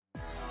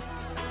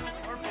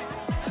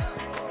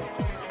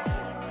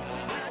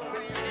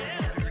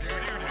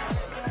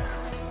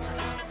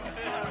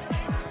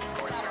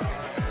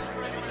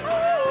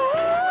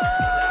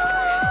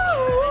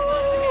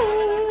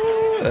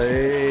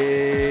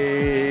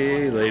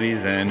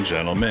and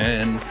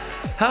gentlemen.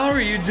 How are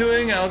you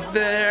doing out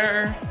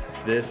there?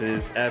 This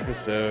is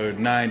episode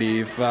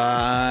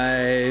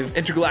 95.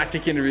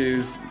 Intergalactic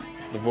Interviews.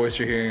 The voice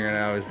you're hearing right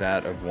now is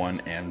that of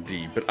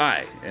 1MD, but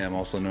I am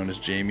also known as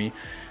Jamie.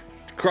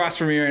 Across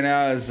from me right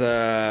now is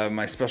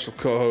my special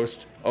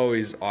co-host,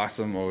 always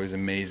awesome, always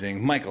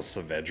amazing, Michael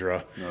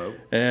Saavedra. Hello.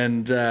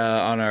 And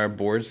on our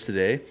boards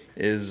today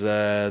is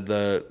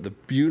the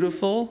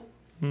beautiful,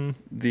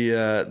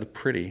 the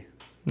pretty,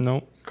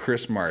 No,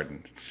 Chris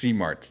Martin,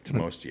 Mart to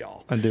most of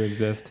y'all. I do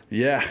exist.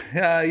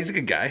 Yeah, he's a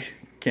good guy.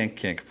 Can't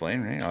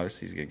complain, right?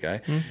 Obviously, he's a good guy.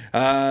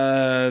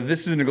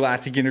 This is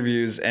Intergalactic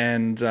Interviews,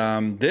 and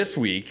this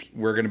week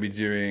we're going to be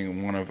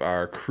doing one of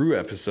our crew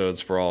episodes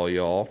for all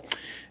y'all.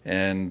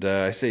 And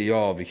I say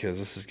y'all because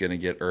this is going to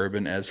get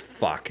urban as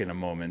fuck in a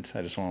moment.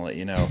 I just want to let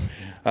you know.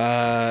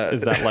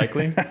 Is that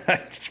likely?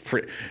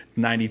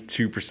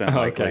 92%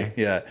 likely. Okay.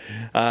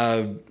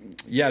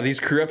 Yeah. These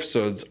crew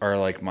episodes are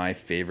like my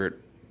favorite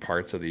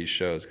parts of these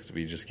shows because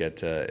we just get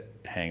to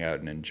hang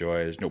out and enjoy.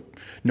 There's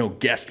no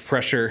guest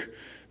pressure.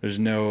 There's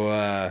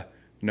no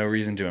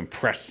reason to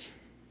impress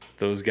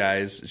those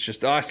guys. It's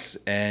just us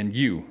and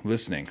you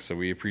listening. So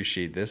we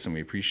appreciate this and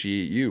we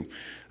appreciate you.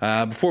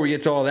 Before we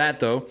get to all that,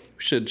 though, we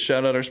should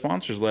shout out our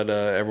sponsors. Let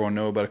everyone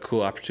know about a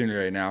cool opportunity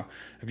right now.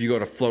 If you go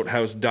to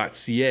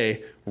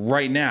floathouse.ca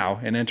right now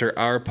and enter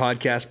our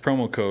podcast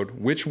promo code,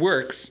 which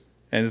works,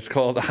 and it's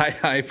called II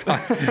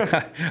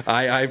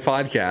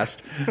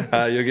Podcast,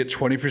 you'll get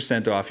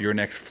 20% off your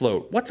next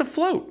float. What's a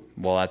float?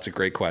 Well, that's a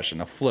great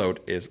question. A float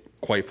is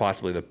quite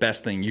possibly the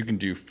best thing you can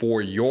do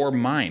for your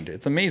mind.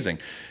 It's amazing.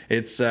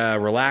 It's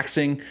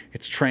relaxing.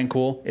 It's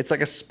tranquil. It's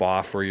like a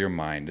spa for your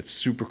mind. It's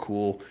super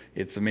cool.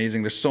 It's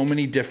amazing. There's so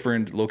many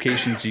different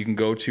locations you can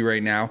go to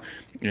right now.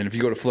 And if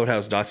you go to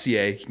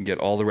floathouse.ca, you can get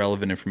all the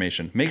relevant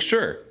information. Make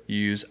sure you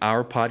use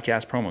our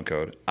podcast promo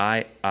code,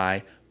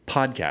 II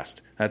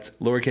Podcast. That's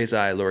lowercase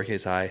I,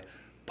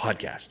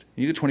 podcast.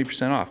 You get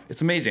 20% off.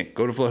 It's amazing.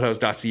 Go to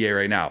floathouse.ca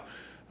right now.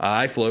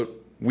 I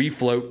float. We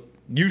float.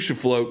 You should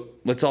float.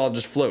 Let's all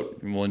just float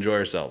and we'll enjoy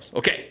ourselves.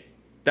 Okay.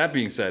 That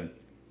being said,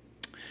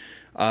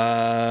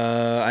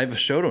 I have a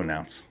show to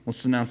announce.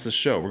 Let's announce the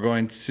show. I'm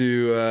going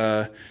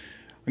to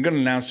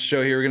announce the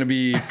show here. We're going to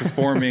be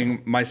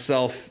performing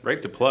myself.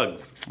 Right to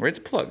plugs. Right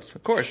to plugs,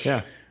 of course.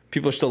 Yeah.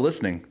 People are still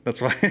listening.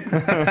 That's why.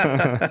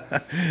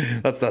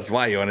 that's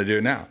why you want to do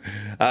it now.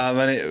 I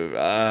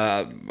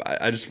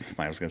was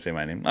going to say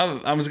my name.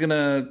 I was going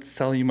to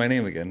tell you my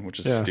name again, which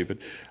is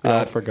stupid.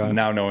 I forgot.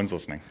 Now no one's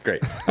listening.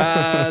 Great.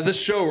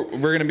 This show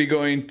we're going to be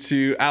going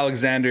to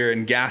Alexander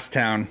in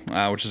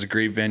Gastown, which is a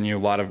great venue. A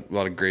lot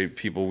of great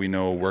people we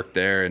know work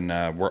there and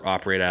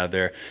operate out of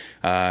there.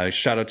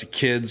 Shout out to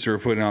kids who are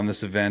putting on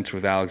this event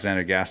with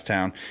Alexander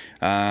Gastown.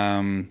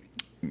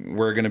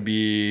 We're going to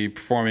be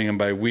performing, and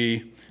by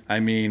we, I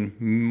mean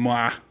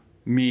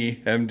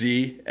me,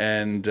 MD,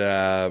 and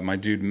my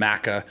dude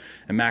Macca.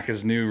 And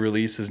Macca's new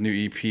release, his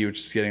new EP, which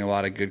is getting a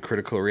lot of good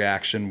critical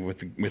reaction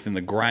within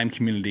the grime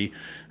community.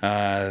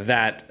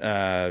 That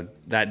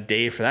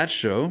day for that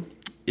show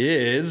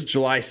is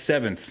July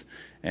 7th.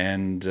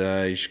 And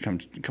you should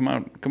come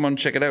out and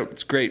check it out.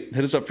 It's great.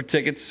 Hit us up for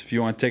tickets if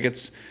you want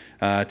tickets.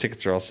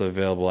 Tickets are also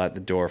available at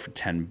the door for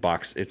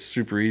 $10. It's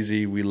super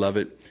easy. We love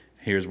it.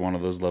 Here's one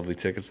of those lovely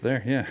tickets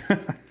there.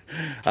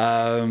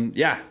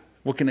 Yeah.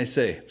 What can I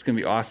say? It's going to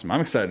be awesome.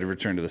 I'm excited to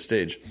return to the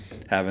stage.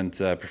 Haven't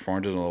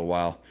performed in a little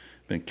while.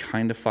 Been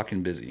kind of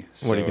fucking busy.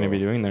 What are you going to be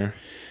doing there?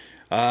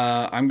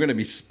 I'm going to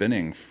be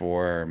spinning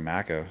for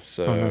Macca.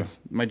 So nice.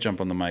 Might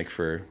jump on the mic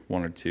for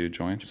one or two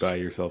joints. Buy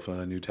yourself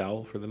a new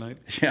towel for the night.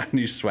 Yeah, a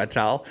new sweat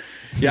towel.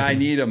 Yeah, I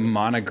need a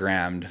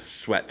monogrammed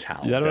sweat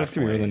towel. That would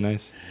be really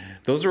nice.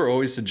 Those were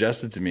always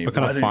suggested to me. What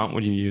kind of font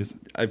would you use?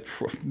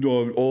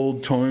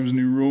 Old Times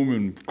New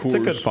Roman, of course.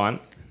 It's a good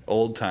font.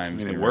 Old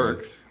Times. It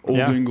works. Old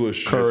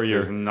English.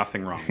 Courier. There's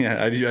nothing wrong.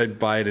 Yeah, I'd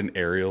buy it in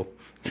Arial.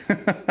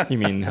 You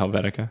mean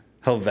Helvetica?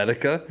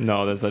 Helvetica?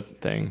 No, there's a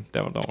thing.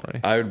 Don't worry.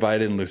 I would buy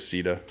it in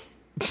Lucida.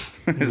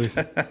 Is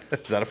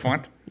that a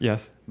font?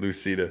 Yes.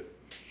 Lucida.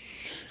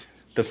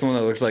 That's the one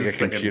that looks like a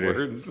computer.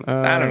 Words.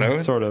 I don't know.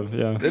 Sort of,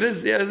 yeah. It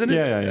is, yeah, isn't it?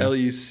 Yeah.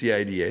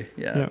 Lucida.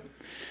 Yeah.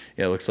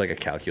 Yeah, it looks like a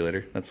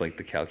calculator. That's like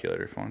the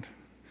calculator font.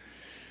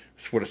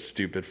 What a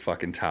stupid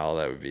fucking towel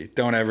that would be.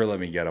 Don't ever let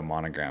me get a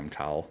monogram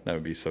towel. That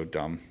would be so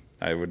dumb.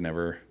 I would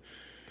never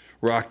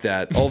rock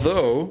that.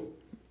 Although,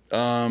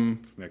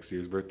 It's next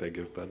year's birthday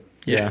gift, bud.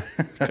 Yeah.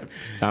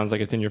 Sounds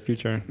like it's in your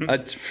future.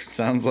 it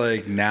sounds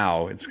like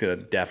now it's going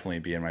to definitely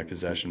be in my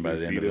possession by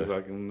the end of the...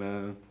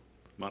 fucking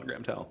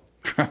monogram towel.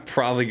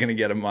 Probably going to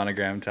get a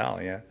monogram towel,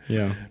 yeah.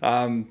 Yeah.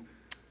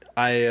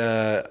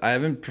 I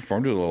haven't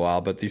performed in a little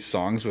while, but these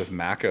songs with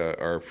Macca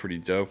are pretty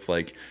dope.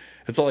 Like,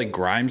 it's all like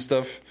grime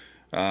stuff.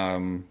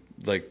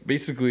 Like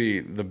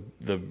basically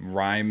the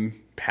rhyme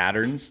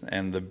patterns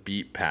and the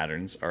beat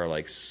patterns are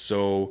like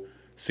so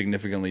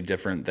significantly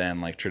different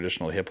than like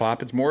traditional hip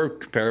hop. It's more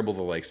comparable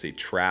to like say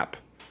trap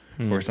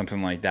or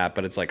something like that,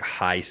 but it's like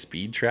high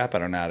speed trap. I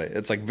don't know how to,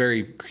 it's like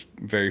very,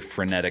 very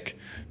frenetic.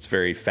 It's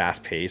very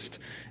fast paced.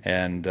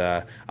 And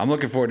I'm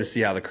looking forward to see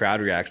how the crowd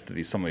reacts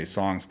to some of these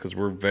songs, because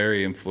we're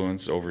very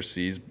influenced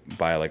overseas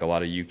by like a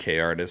lot of UK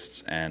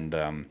artists. And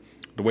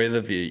the way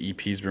that the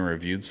EP's been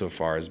reviewed so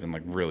far has been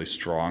like really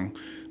strong.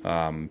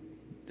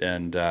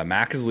 And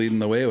Mac is leading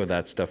the way with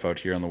that stuff out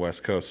here on the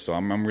West Coast. So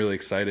I'm really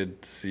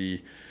excited to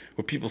see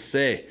what people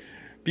say.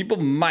 People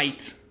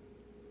might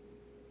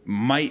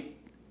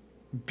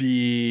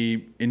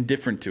be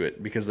indifferent to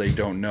it because they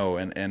don't know,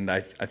 and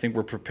I think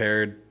we're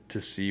prepared to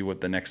see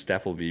what the next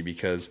step will be,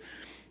 because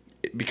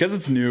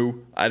it's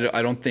new. I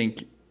don't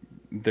think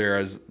there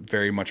is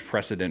very much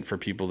precedent for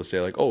people to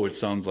say like, oh, it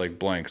sounds like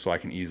blank, so I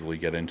can easily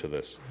get into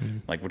this,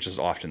 like, which is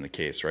often the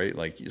case, right?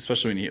 Like,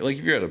 especially when you, like,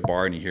 if you're at a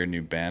bar and you hear a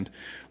new band,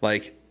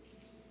 like,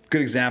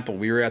 good example,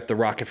 we were at the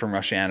Rocket from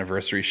Russia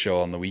anniversary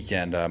show on the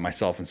weekend,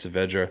 myself and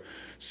Saavedra.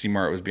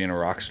 Mart was being a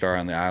rock star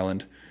on the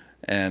island.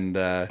 And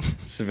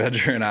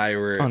Saavedra and I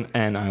were On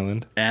an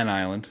island. An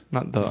island,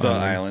 Not the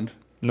island.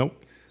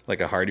 Nope.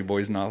 Like a Hardy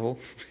Boys novel.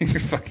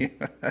 You're fucking.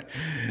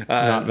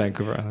 Not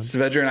Vancouver Island.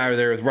 Saavedra and I were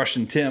there with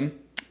Russian Tim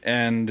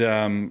and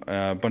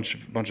a bunch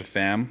of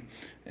fam,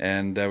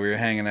 and we were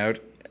hanging out,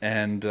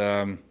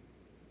 and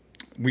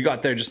we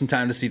got there just in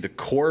time to see the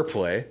Core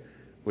play,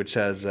 which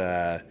has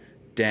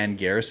Dan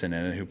Garrison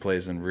in it, who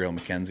plays in Real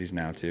Mackenzie's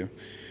now too.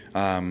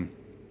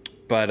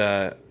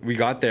 But we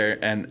got there,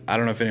 and I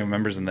don't know if anyone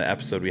remembers in the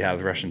episode we had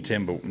with Russian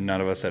Tim, but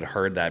none of us had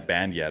heard that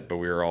band yet. But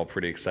we were all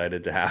pretty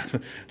excited to have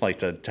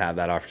to have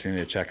that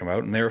opportunity to check them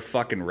out, and they were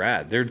fucking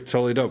rad. They're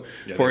totally dope.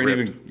 Yeah, before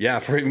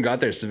I even got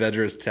there,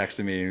 Saavedra was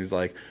texting me, and he was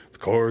like, "The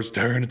Core's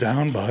tearing it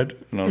down, bud."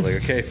 And I was like,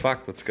 "Okay,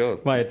 fuck, let's go."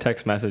 By a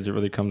text message, it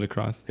really comes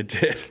across. It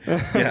did.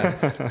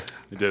 Yeah.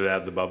 You did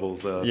add the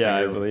bubbles. Yeah,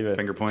 I believe it.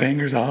 Finger point.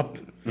 Fingers up.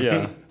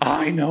 Yeah.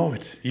 I know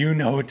it. You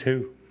know it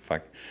too.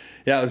 Fuck.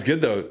 Yeah, it was good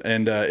though,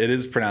 and it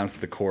is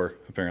pronounced the Core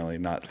apparently,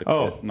 not the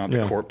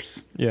the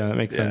corpse. Yeah, that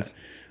makes sense.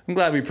 I'm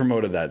glad we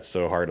promoted that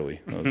so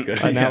heartily. That was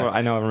good. I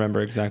now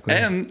remember exactly.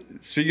 And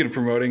speaking of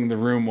promoting, the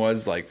room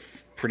was like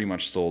pretty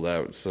much sold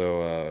out.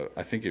 So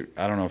I think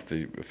I don't know if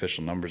the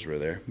official numbers were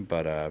there,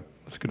 but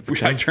That's good for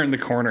I Tim. turned the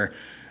corner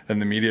in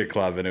the media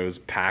club and it was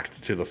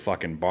packed to the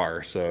fucking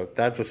bar. So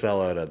that's a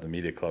sellout at the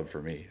media club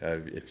for me.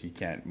 If you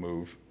can't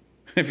move,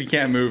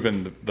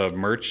 and the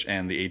merch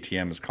and the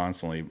ATM is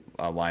constantly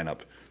a lineup.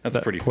 That's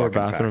That pretty poor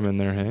fucking bathroom packed. in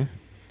there, hey?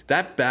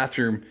 That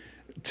bathroom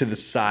to the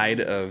side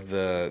of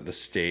the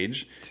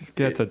stage, Just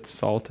gets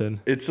assaulted.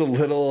 it's a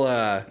little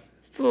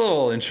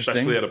interesting.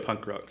 Especially at a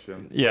punk rock show.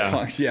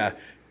 Yeah. Yeah,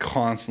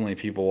 constantly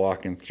people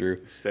walking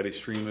through. Steady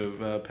stream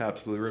of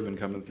Pabst Blue Ribbon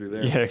coming through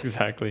there. Yeah,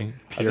 exactly.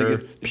 I Pure,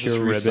 think it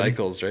pure just ribbon.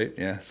 recycles, right?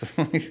 Yeah,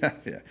 something like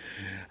that. Yeah.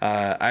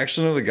 I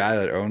actually know the guy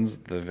that owns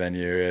the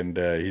venue, and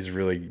he's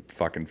really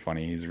fucking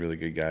funny. He's a really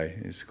good guy.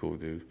 He's a cool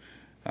dude.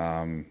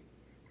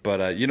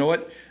 But you know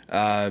what?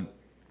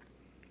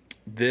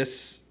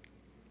 This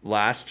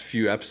last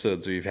few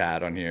episodes we've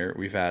had on here,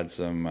 we've had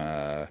some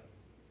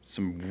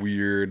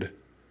weird,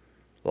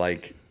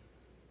 like,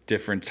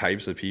 different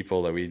types of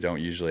people that we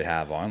don't usually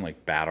have on,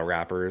 like battle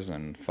rappers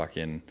and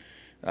fucking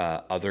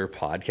other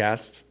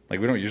podcasts. Like,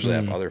 we don't usually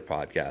have other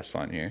podcasts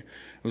on here.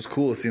 It was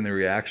cool seeing the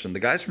reaction. The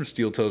guys from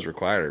Steel Toes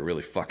Required are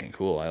really fucking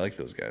cool. I like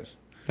those guys.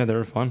 Yeah, they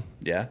were fun.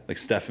 Yeah, like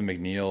Stephen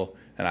McNeil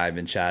and I have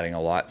been chatting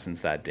a lot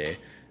since that day.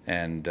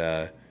 And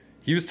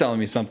he was telling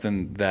me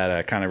something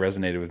that kind of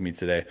resonated with me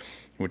today,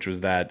 which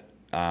was that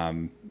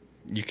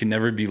you can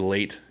never be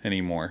late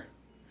anymore.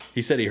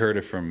 He said he heard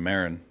it from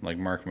Marin, like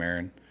Mark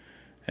Marin.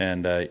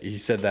 And he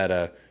said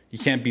that you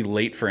can't be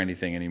late for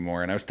anything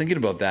anymore. And I was thinking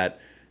about that.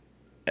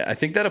 I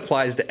think that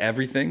applies to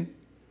everything,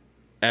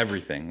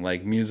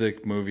 like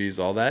music, movies,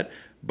 all that.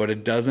 But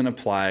it doesn't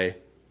apply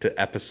to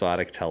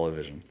episodic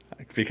television,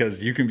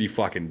 because you can be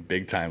fucking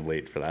big time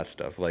late for that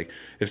stuff. Like,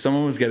 if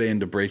someone was getting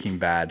into Breaking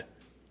Bad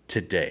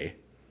today.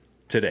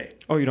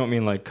 Oh, you don't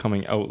mean like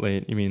coming out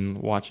late? You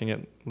mean watching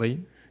it late?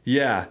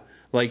 Yeah,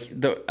 like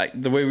the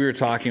way we were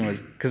talking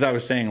was because I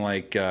was saying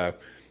like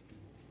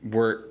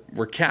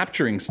we're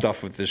capturing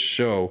stuff with this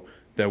show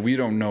that we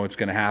don't know it's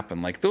going to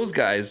happen. Like those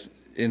guys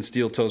in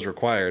Steel Toes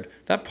Required,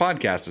 that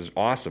podcast is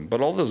awesome, but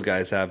all those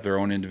guys have their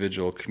own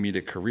individual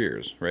comedic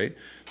careers, right?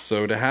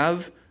 So to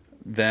have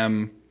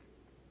them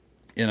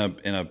in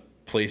a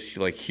place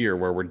like here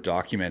where we're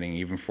documenting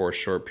even for a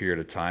short period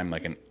of time,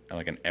 like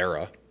an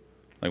era,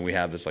 like we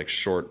have this like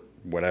short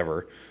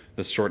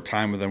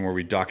time with them where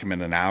we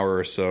document an hour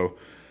or so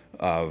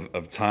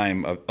of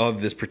time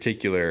of this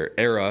particular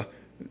era.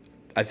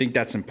 I think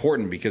that's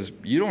important because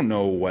you don't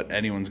know what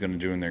anyone's going to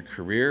do in their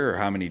career or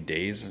how many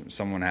days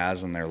someone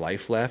has in their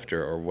life left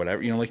or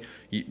whatever. You know, like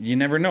you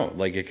never know.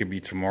 Like it could be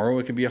tomorrow,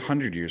 it could be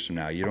 100 years from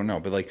now. You don't know.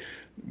 But like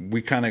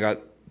we kind of got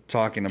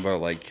talking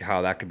about like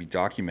how that could be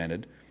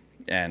documented,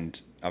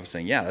 and I was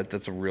saying, yeah,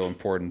 that's a real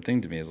important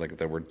thing to me is like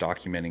that we're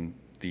documenting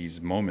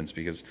these moments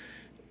because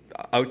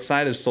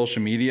outside of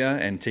social media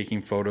and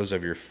taking photos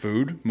of your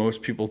food,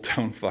 most people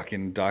don't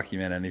fucking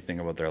document anything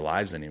about their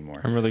lives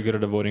anymore. I'm really good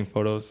at avoiding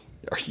photos.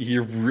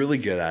 You're really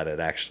good at it,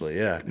 actually.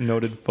 Yeah.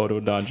 Noted photo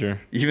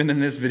dodger. Even in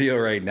this video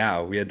right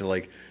now, we had to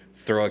like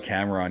throw a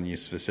camera on you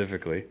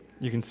specifically.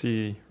 You can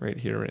see right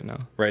here, right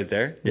now. Right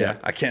there? Yeah.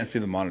 I can't see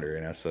the monitor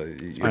right now, so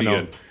I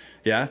know. good.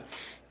 Yeah?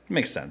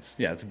 Makes sense.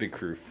 Yeah, it's a big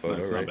crew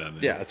photo, it's right? not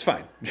bad, yeah, it's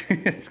fine.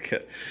 It's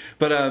good.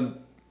 But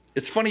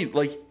it's funny,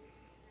 like,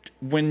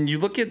 when you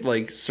look at,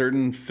 like,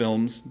 certain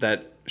films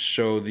that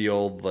show the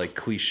old, like,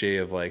 cliche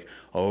of, like,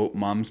 oh,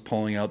 mom's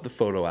pulling out the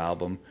photo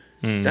album,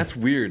 that's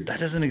weird. That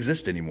doesn't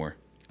exist anymore.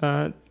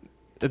 I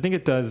think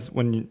it does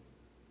when you...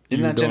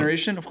 In that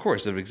generation, of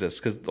course it exists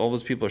because all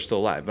those people are still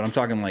alive. But I'm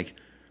talking like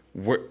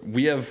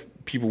we have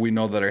people we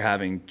know that are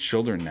having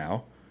children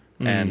now,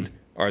 and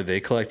are they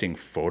collecting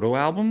photo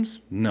albums?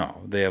 No,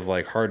 they have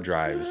like hard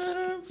drives.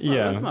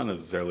 Yeah. That's not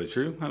necessarily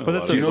true. I know But a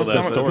that's lot Do of you know Well, people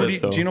that's that-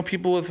 storage, do you know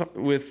people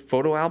with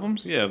photo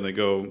albums? Yeah, they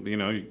go,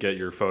 you get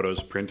your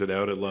photos printed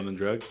out at London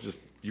Drugs.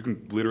 You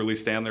can literally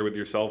stand there with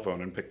your cell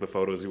phone and pick the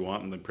photos you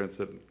want and then prints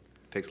it.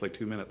 Takes like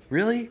 2 minutes.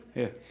 Really?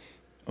 Yeah.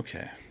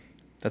 Okay,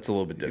 that's a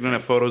little bit You don't different.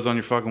 have photos on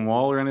your fucking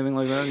wall or anything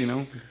like that,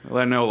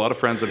 Well, I know a lot of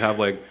friends that have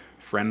like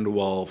friend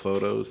wall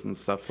photos and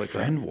stuff like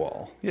Friend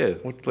wall. that. Yeah,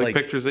 What, like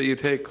pictures that you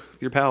take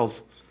with your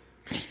pals.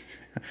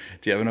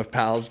 Do you have enough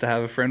pals to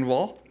have a friend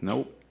wall?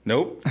 Nope.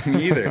 Nope,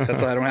 me either.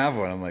 That's why I don't have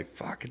one. I'm like,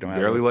 fuck, I don't have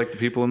Barely one. like the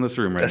people in this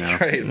room right That's now.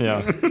 right.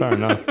 Yeah, fair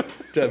enough.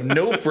 To have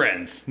no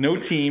friends, no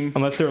team.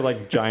 Unless they're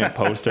like giant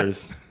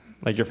posters.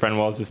 Like your friend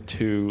wall is just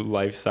 2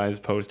 life-size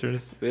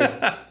posters.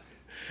 Yeah.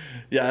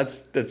 Yeah,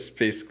 that's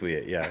basically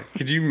it. Yeah.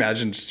 Could you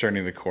imagine just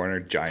turning the corner,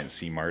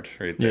 giant Mart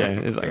right there? Yeah,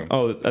 it's like, Boom.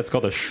 oh, that's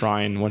called a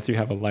shrine once you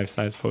have a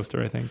life-size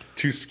poster, I think.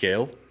 To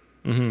scale,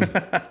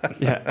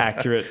 Yeah,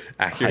 accurate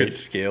height.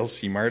 scale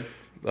Mart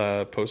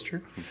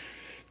poster.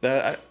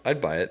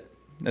 I'd buy it.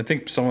 I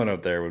think someone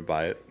out there would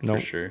buy it Nope.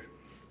 for sure.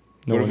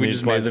 No What one if we needs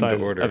just made them to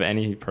life-size order? of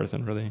any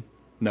person, really.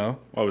 No.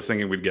 I was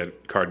thinking we'd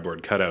get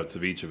cardboard cutouts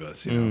of each of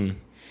us,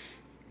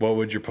 What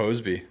would your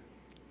pose be?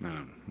 I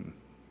don't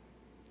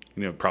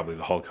know. Probably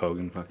the Hulk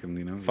Hogan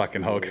fucking,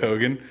 Fucking Hulk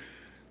Hogan,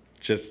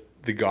 just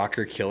the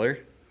Gawker killer.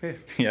 Yeah.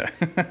 Yeah.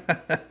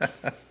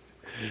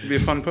 It'd be a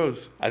fun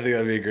pose. I think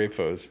that'd be a great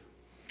pose.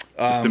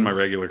 Just in my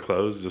regular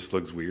clothes, just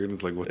looks weird.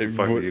 It's like, what the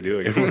fuck are you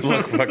doing? It would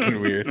look fucking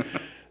weird.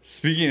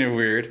 Speaking of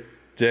weird,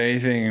 did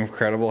anything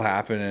incredible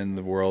happen in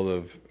the world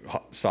of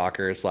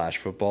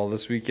soccer/football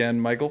this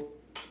weekend, Michael?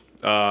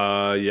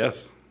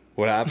 Yes.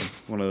 What happened?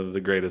 One of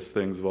the greatest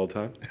things of all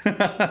time.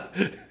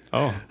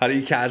 Oh, How do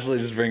you casually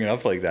just bring it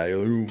up like that? You're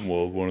like, ooh,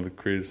 well, one of the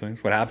greatest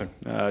things. What happened?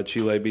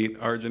 Chile beat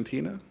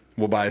Argentina.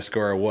 Well, by a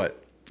score of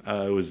what?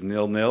 It was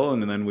 0-0,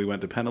 and then we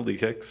went to penalty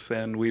kicks,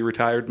 and we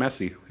retired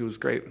Messi. It was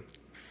great.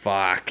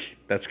 Fuck.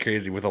 That's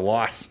crazy. With a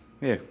loss.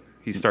 Yeah.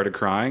 He started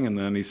crying, and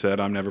then he said,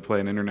 I'm never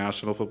playing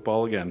international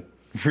football again.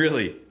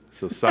 Really?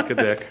 So suck a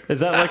dick.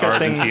 is that like a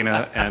thing?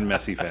 Argentina and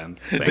Messi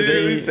fans. Thank Did you. you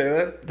really they- say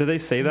that? Did they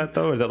say that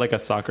though? Is that like a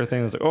soccer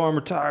thing? It's like, oh, I'm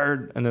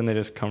retired, and then they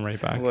just come right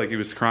back. Like he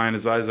was crying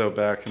his eyes out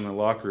back in the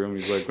locker room.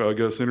 He's like, well, I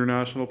guess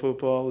international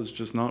football is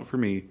just not for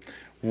me.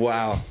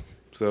 Wow.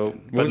 So,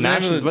 But, was the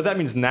name of the- but that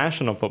means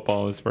national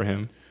football is for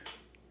him.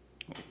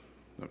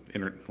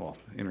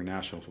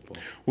 international football.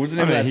 What was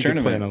the I name mean, of he that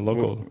could play in a tournament?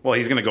 local. Well,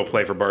 he's going to go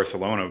play for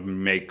Barcelona,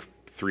 make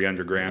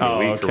 300 grand Oh, a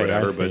week okay, or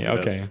whatever. I see. But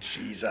Okay. that's-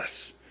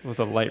 Jesus. It was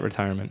a light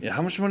retirement. Yeah,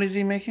 how much money is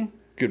he making?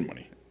 Good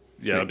money.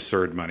 yeah,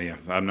 absurd money.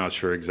 I'm not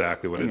sure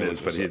exactly what I'm it gonna is,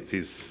 look but this up.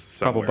 he's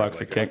Couple somewhere, bucks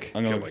a like kick.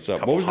 I'm gonna look like this up.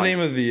 couple What was the name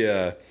hundred. of the?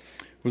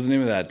 What was the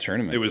name of that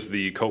tournament? It was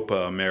the Copa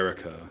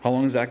America. How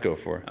long does that go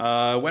for?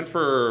 Went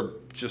for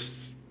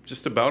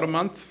just about a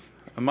month.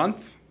 A month.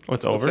 Oh,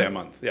 it's Let's over? say a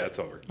month. Yeah, it's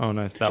over. Oh,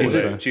 nice. That Is was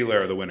it- Chile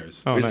are the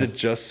winners. Oh, is nice. it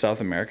just South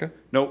America?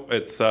 Nope,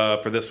 it's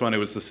for this one. It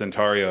was the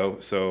Centario,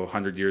 so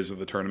 100 years of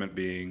the tournament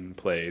being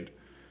played.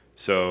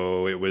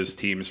 So it was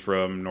teams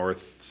from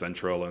North,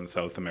 Central, and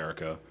South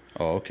America.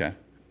 Oh, okay.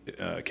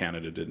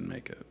 Canada didn't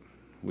make it.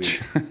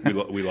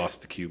 We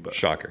lost to Cuba.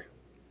 Shocker.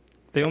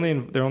 They're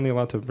only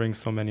allowed to bring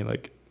so many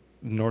like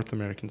North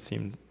American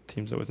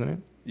teams, though, isn't it?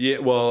 Yeah,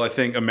 well, I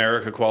think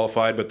America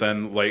qualified, but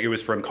then like it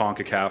was from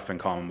CONCACAF and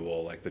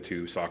CONMEBOL, like the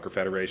two soccer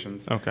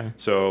federations. Okay.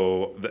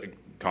 So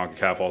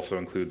CONCACAF also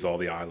includes all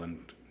the island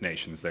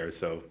nations there.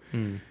 So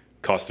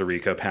Costa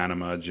Rica,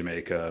 Panama,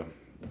 Jamaica,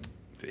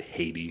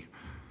 Haiti.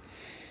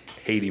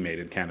 Haiti made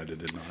it. Canada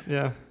did not.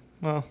 Yeah.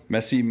 Well,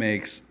 Messi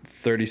makes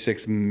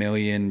 36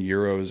 million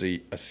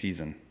euros a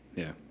season.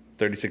 Yeah.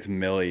 36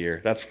 mil a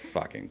year. That's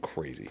fucking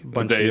crazy.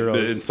 bunch of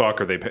euros. In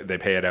soccer, they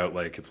pay it out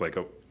like it's like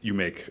you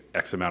make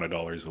X amount of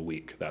dollars a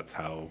week. That's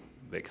how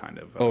they kind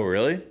of. Oh,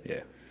 really?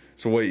 Yeah.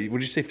 So what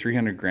would you say?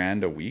 300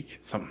 grand a week?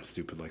 Something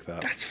stupid like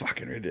that. That's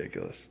fucking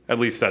ridiculous. At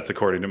least that's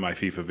according to my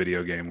FIFA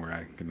video game where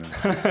I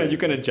can. you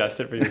can adjust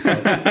it for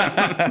yourself.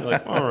 You're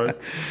like, all right.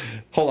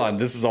 Hold on.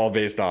 This is all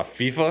based off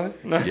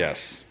FIFA?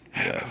 Yes.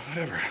 Yes.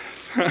 Whatever.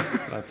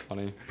 That's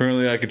funny.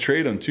 Apparently, I could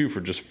trade them too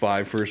for just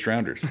 5 first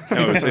rounders.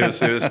 No,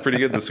 it was pretty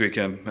good this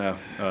weekend.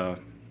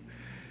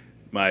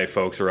 My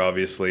folks are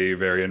obviously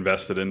very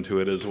invested into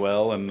it as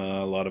well, and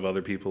a lot of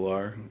other people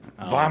are.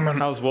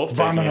 How's Wolf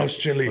taking Vamonos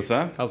it? chili. What's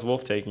that? How's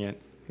Wolf taking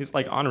it? He's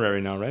like honorary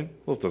now, right?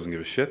 Wolf doesn't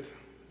give a shit.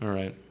 All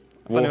right.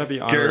 I thought he Wolf, might be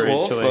Garrett honorary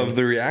Wolf Chilean. of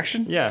The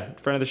Reaction? Yeah,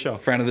 friend of the show.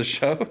 Friend of the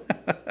show?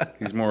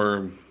 He's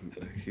more.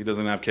 He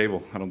doesn't have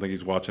cable. I don't think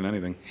he's watching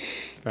anything.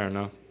 Fair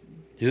enough.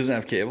 He doesn't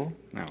have cable?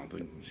 I don't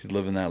think. He's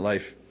living that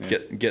life. Yeah.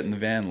 Get in the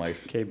van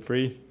life. Cape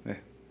free.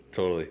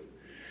 Totally.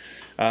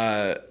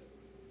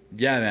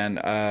 Yeah,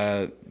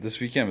 man. This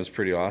weekend was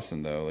pretty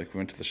awesome, though. Like, we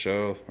went to the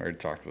show. I already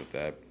talked about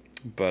that.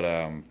 But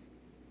I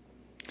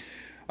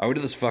went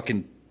to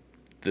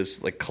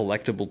this like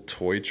collectible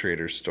toy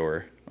trader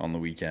store on the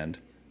weekend.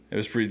 It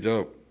was pretty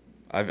dope.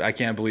 I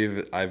can't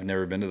believe I've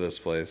never been to this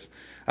place.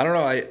 I don't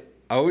know. I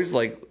always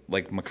like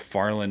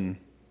McFarlane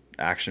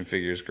action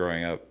figures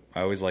growing up.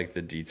 I always liked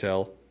the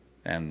detail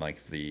and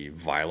like the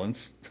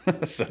violence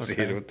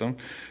associated with them.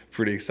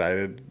 Pretty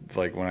excited.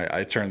 Like when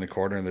I turn the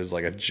corner and there's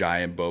like a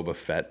giant Boba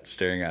Fett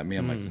staring at me.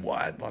 I'm like,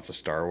 what? Lots of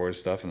Star Wars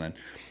stuff. And then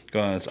go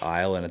on this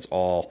aisle and it's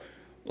all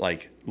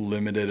like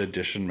limited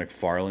edition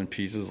McFarlane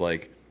pieces,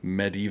 like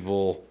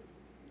medieval,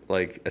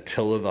 like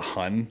Attila the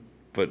Hun,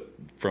 but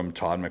from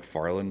Todd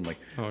McFarlane. Like,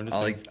 I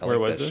like Where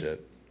was that this?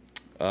 shit.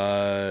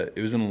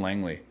 It was in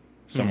Langley.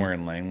 Somewhere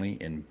in Langley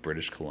in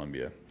British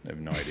Columbia. I have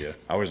no idea.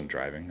 I wasn't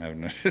driving. I have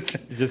no.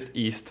 Just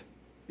east.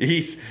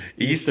 East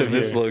of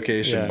this here.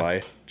 location, Yeah.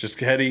 by just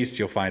head east,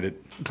 you'll find it.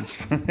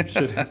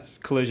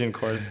 Collision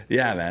course.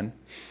 Yeah, man.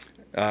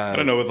 I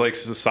don't know, with like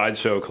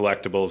sideshow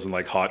collectibles and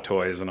like hot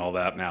toys and all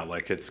that now,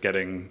 like it's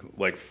getting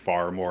like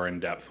far more in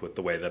depth with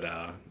the way that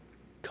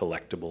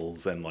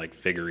collectibles and like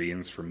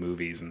figurines for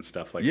movies and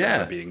stuff like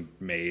that are being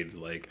made.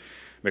 Like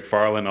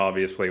McFarlane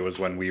obviously was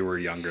when we were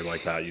younger,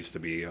 like that used to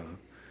be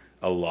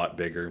a lot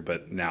bigger,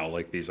 but now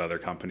like these other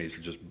companies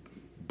are just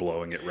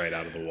blowing it right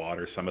out of the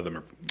water. Some of them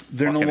are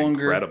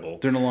incredible.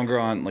 They're no longer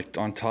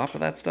on top of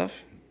that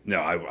stuff. No,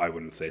 I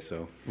wouldn't say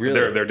so.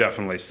 Really? They're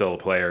definitely still a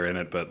player in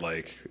it, but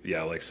like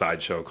like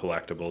sideshow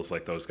collectibles,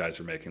 like those guys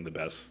are making the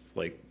best,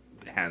 like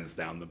hands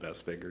down the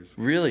best figures.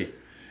 Really?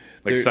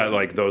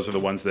 Like those are the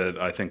ones that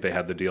I think they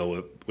had the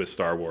deal with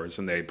Star Wars,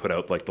 and they put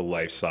out like the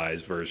life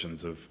size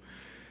versions of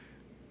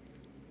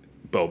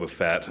Boba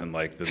Fett and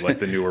like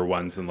the newer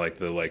ones and like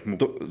the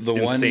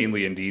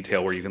insanely in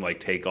detail where you can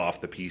like take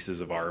off the pieces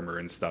of armor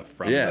and stuff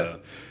from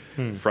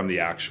the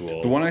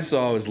actual. The one I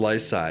saw was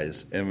life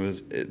size, and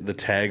the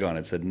tag on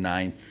it said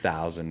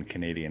 9,000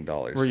 Canadian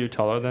dollars. Were you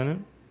taller than it?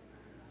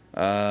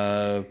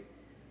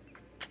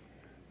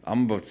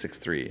 I'm about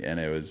 6'3", and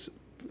it was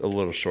a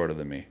little shorter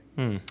than me.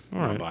 All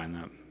Not right. buying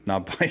that.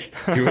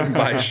 You wouldn't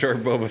buy a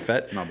short Boba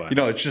Fett. Not buying You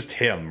know, it's just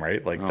him,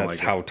 right? Like that's like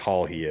how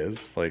tall he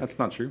is. Like That's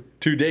not true.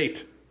 to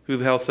date. Who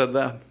the hell said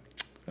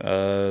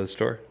that?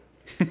 Store.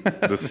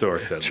 The store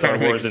said Star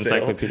that. Wars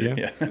Encyclopedia.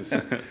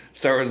 Yeah.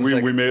 Star Wars.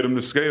 We made him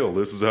to scale.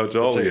 This is how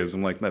tall he is.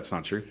 I'm like, that's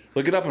not true.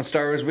 Look it up on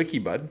Star Wars Wiki,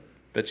 bud.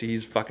 Bet you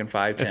he's fucking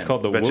 5'10". It's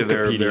called the Bet you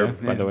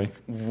Wikipedia, by the way.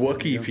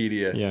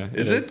 Wookieepedia. Yeah.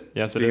 Is it?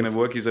 Yes, Speaking it of is.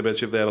 Wookiees, I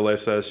bet you if they had a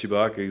life-size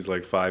Chewbacca, he's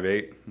like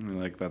 5'8". I'm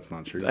like, that's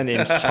not true. An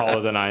inch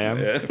taller than I am.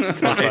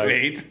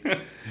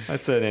 5'8".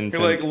 That's an infant.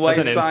 You're like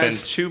That's an life-size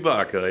infant.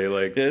 Chewbacca. You're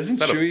like, Isn't is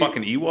that Chewie- a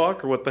fucking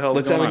Ewok or what the hell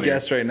Let's is going have on a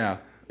guess right now.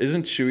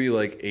 Isn't Chewie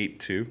like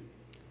 8'2"?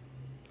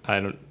 I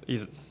don't.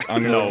 He's.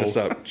 I'm gonna no. look this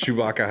up.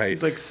 Chewbacca height.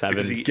 He's like 7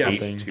 Is he guess,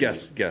 something.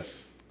 guess.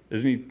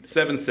 Isn't he?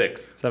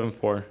 7'6".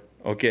 7'4".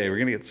 Okay, we're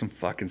gonna get some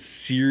fucking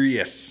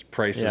serious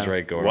prices Yeah.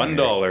 right going on.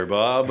 $1,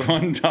 Bob.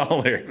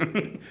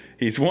 $1.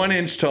 He's 1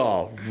 inch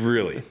tall.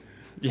 Really?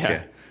 Yeah.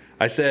 Okay.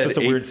 I said Just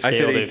a weird scale. I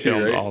said They 8'2",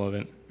 filmed right? all of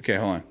it. Okay,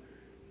 hold on.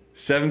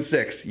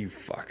 7'6". You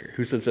fucker.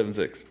 Who said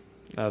 7'6"?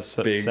 That's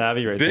Big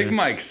savvy right Big there.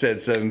 Mike said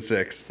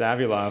 7'6".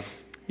 Savvy love.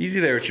 Easy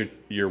there with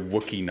your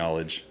Wookiee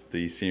knowledge that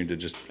you seem to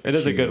just. It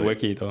is a good accumulate.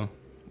 wiki though.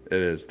 It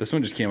is. This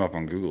one just came up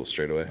on Google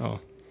straight away.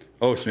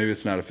 Oh. So maybe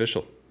it's not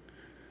official.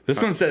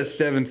 This one says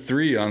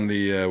 7'3" on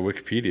the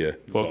Wikipedia.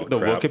 all The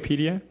crap.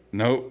 Wikipedia?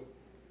 Nope.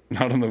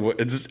 Not on the.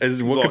 Is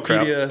It's all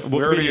crap. Wikipedia?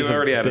 We already is a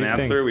had an big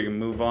thing. answer. We can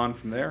move on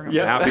from there. I'm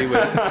Yeah. happy with.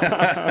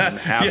 I'm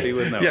happy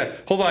with no. Yeah.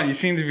 Hold on. You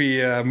seem to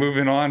be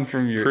moving on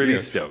from your. Pretty you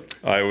know, stoked.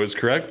 I was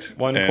correct.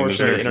 One And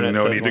portion there's of the internet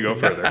No says need to go one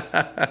thing.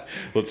 further.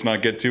 Let's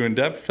not get too in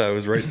depth. I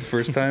was right the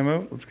first time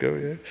out. Let's go.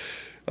 Yeah.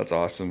 That's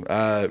awesome.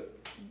 I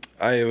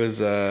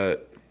was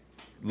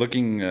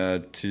looking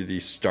to the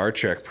Star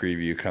Trek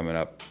preview coming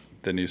up.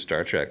 The new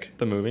Star Trek.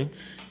 The movie?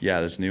 Yeah,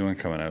 there's a new one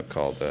coming out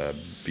called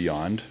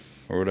Beyond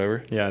or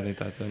whatever. Yeah, I think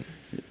that's it.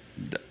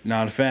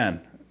 Not a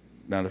fan.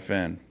 Not a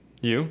fan.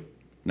 You?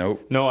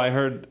 Nope. No, I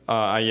heard.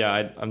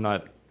 I'm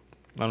not.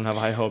 I don't have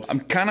high hopes.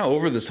 I'm kind of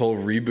over this whole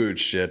reboot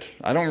shit.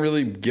 I don't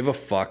really give a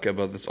fuck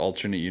about this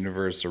alternate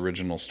universe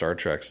original Star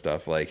Trek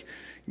stuff. Like,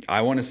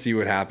 I want to see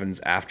what happens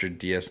after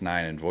DS9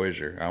 and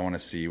Voyager. I want to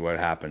see what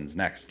happens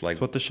next. Like,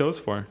 That's what the show's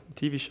for.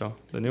 The TV show,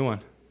 the new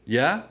one.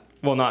 yeah,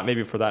 Well, not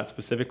maybe for that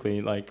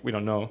specifically. Like we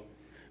don't know.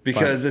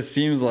 because it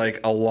seems like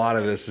a lot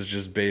of this is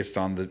just based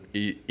on the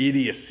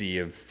idiocy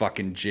of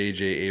fucking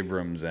J.J.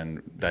 Abrams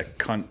and that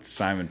cunt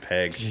Simon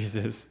Pegg.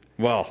 Jesus.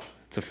 Well,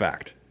 it's a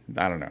fact.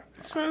 I don't know.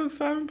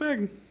 Simon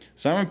Pegg.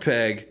 Simon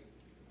Pegg,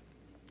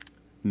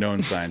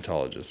 known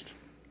Scientologist.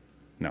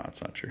 No,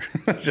 it's not true.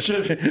 Just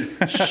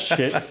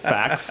shit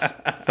facts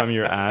from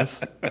your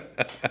ass.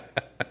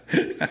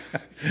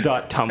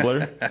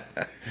 .tumblr.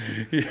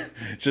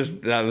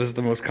 Just that was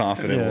the most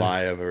confident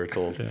lie I've ever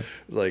told. Yeah.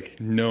 Like,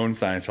 known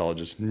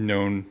Scientologist,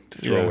 known to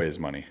throw away his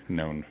money,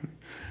 known.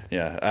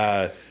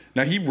 Yeah.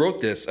 Now he wrote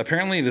this.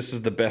 Apparently, this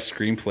is the best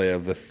screenplay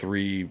of the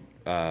 3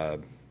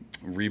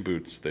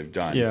 reboots they've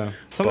done. Yeah,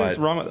 something's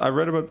wrong. I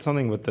read about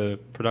something with the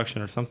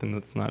production or something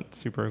that's not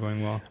super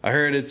going well. I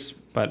heard it's.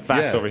 But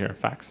facts over here,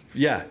 facts.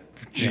 Yeah.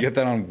 Did you get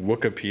that on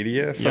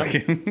Wikipedia? Yep.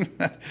 Fucking.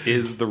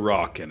 Is The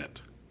Rock in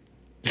it?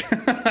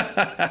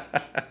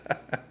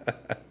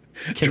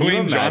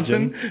 Dwayne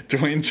Johnson.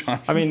 Dwayne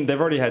Johnson. I mean, they've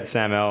already had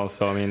Sam L,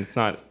 so I mean, it's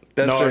not.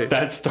 That's right.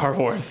 That's Star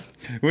Wars.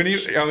 When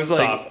I was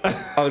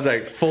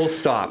like, full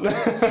stop,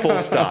 full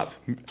stop.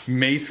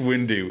 Mace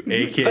Windu,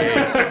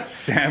 aka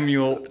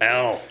Samuel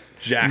L.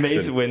 Jackson.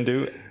 Mace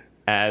Windu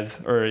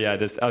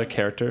this other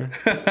character.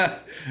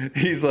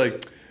 He's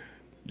like,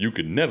 you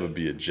could never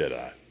be a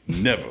Jedi,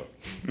 never.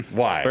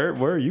 Why?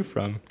 Where are you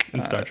from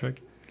in Star Trek?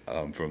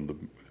 I'm from the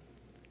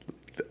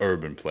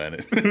urban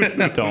planet.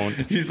 Don't.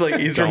 He's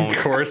from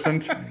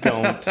Coruscant.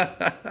 Don't.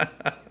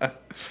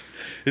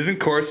 Isn't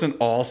Coruscant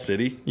all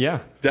city? Yeah.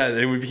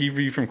 He'd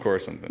be from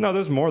Coruscant. Then. No,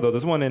 there's more though.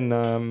 There's one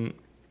in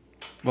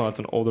it's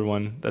an older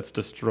one that's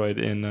destroyed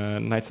in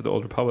Knights of the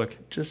Old Republic.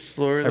 Just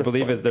slower. I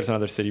believe there's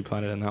another city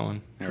planet in that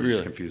one. Yeah, we're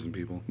just confusing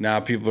people. Now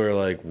people are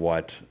like,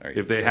 what?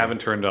 If they haven't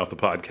turned off the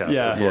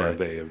podcast before,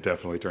 they have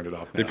definitely turned it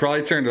off now. They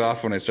probably turned it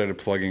off when I started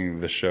plugging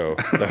the show.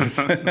 That was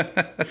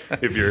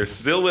if you're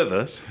still with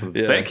us,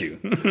 thank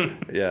you.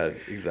 Yeah,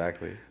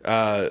 exactly.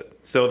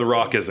 So The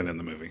Rock isn't in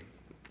the movie.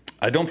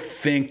 I don't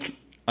think...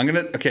 I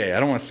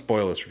don't want to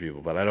spoil this for people,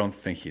 but I don't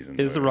think he's in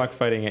the Is The Rock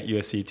fighting at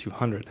UFC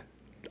 200?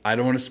 I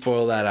don't want to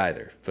spoil that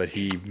either, but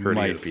he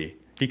might be.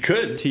 He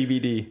could.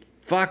 TBD.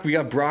 Fuck, we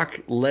got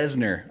Brock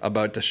Lesnar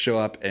about to show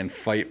up and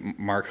fight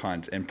Mark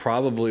Hunt, and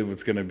probably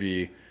what's going to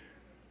be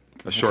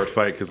a short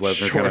fight because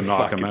Lesnar's going to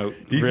knock him out.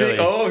 Do you Really?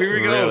 think? Oh, here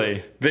we go.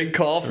 Really? Big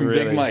call from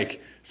Really? Big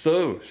Mike.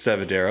 So,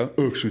 Saavedra.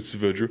 Actually,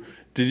 Saavedra.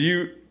 Did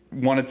you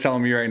want to tell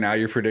me right now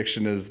your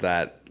prediction is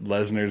that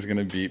Lesnar's going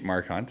to beat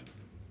Mark Hunt?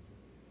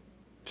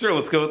 Sure,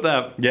 let's go with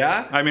that.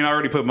 Yeah? I mean, I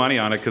already put money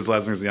on it because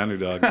Lesnar's the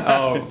underdog.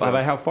 Oh,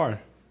 by how far?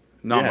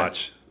 Not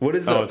much. What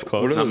is that? Oh, it's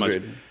close. What are Not those much.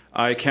 rated?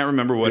 I can't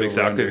remember what The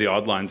exactly over-under. the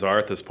odd lines are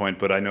at this point,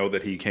 but I know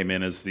that he came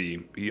in as he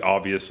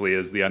obviously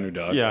is the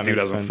underdog. Yeah, Dude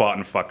makes hasn't sense. fought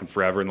in fucking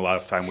forever, and the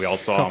last time we all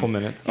saw Couple him,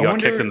 minutes. he I got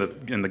wonder-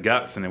 kicked in the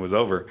guts, and it was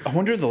over. I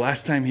wonder the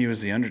last time he was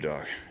the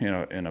underdog,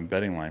 in a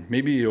betting line.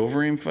 Maybe the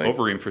Overeem fight?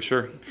 Overeem for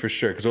sure. For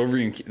sure, because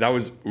Overeem, that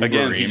was Ubereem.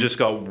 Again, he just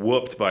got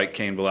whooped by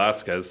Cain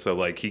Velasquez, so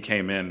like he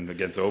came in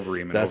against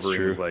Overeem, and That's Overeem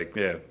true. was like,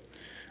 yeah.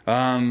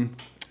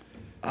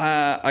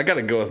 I got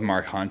to go with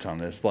Mark Hunt on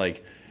this.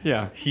 Like,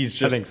 Yeah, he's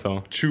just I think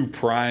so. too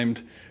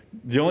primed.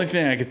 The only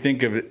thing I could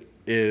think of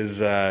is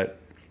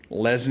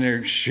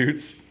Lesnar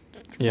shoots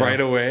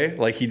right away,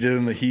 like he did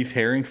in the Heath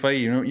Herring fight.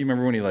 You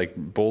remember when he like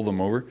bowled him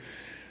over?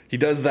 He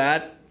does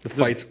that. The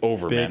fight's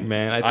over, big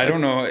man. I don't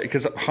know,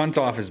 because Hunt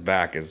off his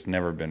back has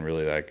never been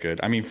really that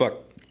good. I mean, fuck.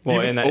 Well,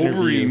 even in that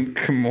Overeem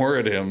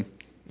Kimura'd him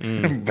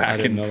back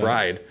didn't in know that.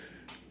 Pride.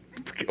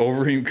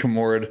 Overeem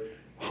Kimura'd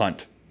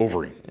Hunt.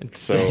 Overeem.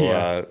 So,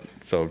 Yeah.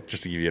 so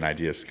just to give you an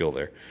idea of skill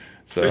there.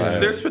 So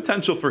There's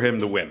potential for him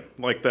to win,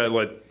 like that.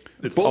 Like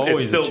it's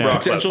always still a chance.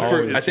 Brock potential Lesnar.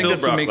 for. It's I think still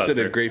that's what Brock makes it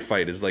a Lesnar. great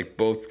fight. Is like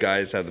both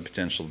guys have the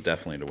potential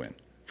definitely to win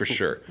for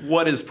sure.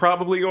 What is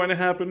probably going to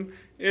happen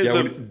is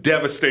Yeah, a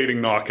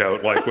devastating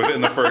knockout, like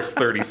within the first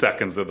 30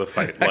 seconds of the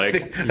fight. I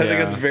think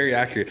that's very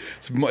accurate.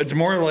 It's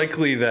more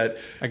likely that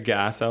A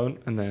gas out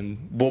and then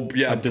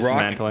a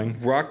dismantling.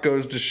 Brock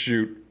goes to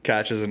shoot,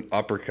 catches an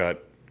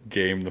uppercut,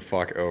 game the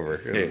fuck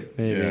over. Yeah.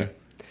 maybe. Yeah.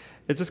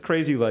 It's just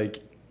crazy. Like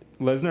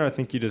Lesnar, I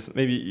think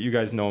maybe you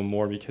guys know him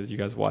more because you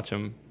guys watch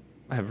him.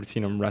 I haven't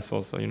seen him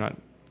wrestle, so you're kind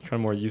of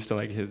more used to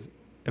like his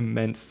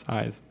immense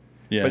size.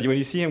 Yeah. But when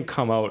you see him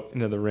come out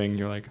into the ring,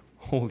 you're like,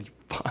 holy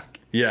fuck.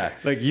 Yeah.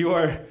 Like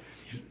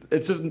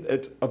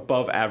it's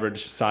above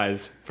average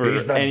size for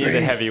He's the any of the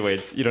beast.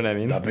 heavyweights. You know what I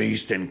mean? The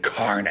beast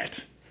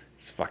incarnate.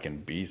 He's a fucking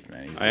beast,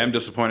 man. I am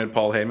disappointed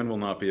Paul Heyman will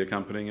not be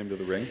accompanying him to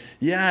the ring.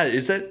 Yeah,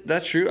 is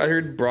that true? I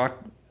heard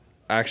Brock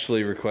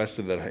actually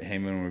requested that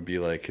Heyman would be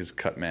like his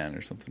cut man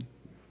or something.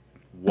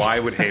 Why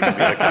would Heyman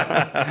be like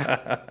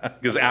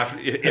that? Because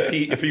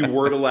if he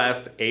were to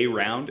last a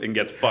round and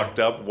gets fucked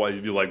up, why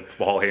you do like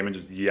Paul Heyman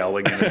just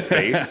yelling in his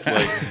face?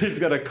 Like He's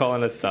got to call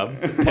in a sub.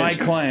 My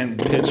client,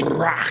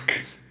 Brock.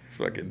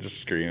 Fucking just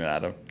screaming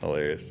at him.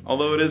 Hilarious.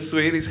 although it is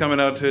sweet, he's coming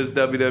out to his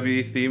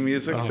WWE theme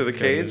music Oh, to the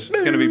cage. goodness.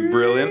 It's going to be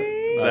brilliant.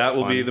 That's that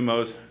will be fun. the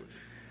most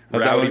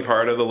How's that rowdy look?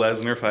 part of the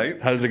Lesnar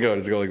fight. How does it go?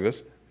 Does it go like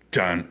this?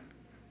 Dun,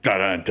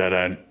 dun, dun,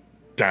 dun,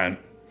 dun,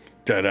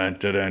 dun, dun,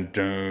 dun,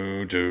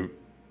 dun, dun,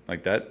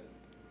 like that?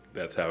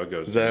 That's how it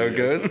goes. Is that how it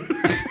goes?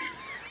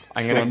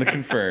 Just wanted to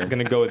confirm. I'm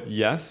gonna go with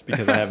yes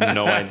because I have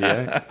no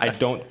idea. I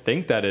don't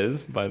think that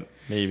is, but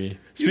maybe.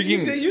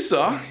 Speaking, you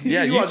saw.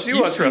 Yeah, you watched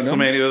you've seen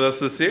WrestleMania with us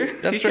this year.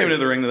 That's he came right. to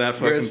the ring to that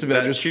We're at fucking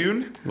that Saavedra's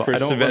tune. Well, for I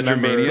don't Saavedra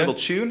remember- Mania. Little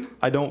tune.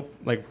 I don't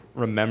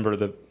remember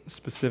the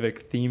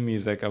specific theme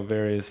music of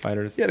various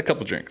fighters. He had a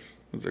couple drinks.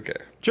 It was okay.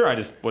 Sure, I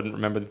just wouldn't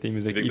remember the theme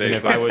music Think even they-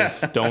 if I was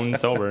stone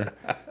sober.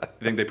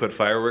 You think they put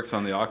fireworks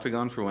on the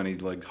octagon for when he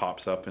like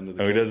hops up into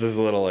the? Oh, he cage? does his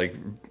little like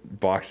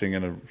boxing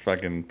in a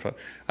fucking.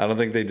 I don't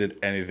think they did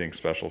anything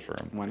special for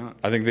him. Why not?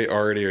 I think they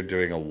already are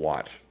doing a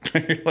lot.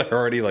 Like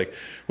already like,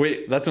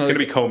 wait, that's It's another.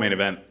 gonna be co-main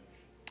event.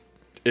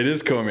 It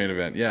is co-main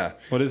event. Yeah,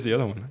 What is the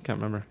other one? I can't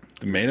remember.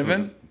 the main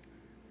event.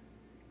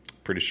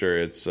 Pretty sure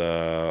it's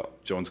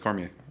Jones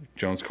Cormier.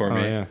 Jones Oh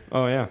Cormier. yeah.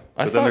 Oh yeah.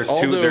 I But then thought there's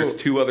Aldo.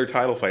 two other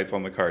title fights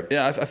on the card.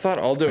 Yeah, I thought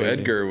Aldo crazy.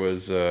 Edgar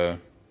was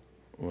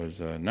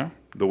no.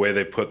 The way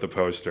they put the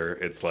poster,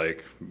 it's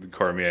like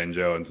Cormier and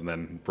Jones, and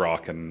then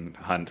Brock and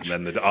Hunt, and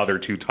then the other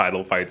two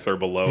title fights are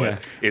below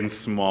it in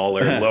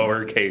smaller,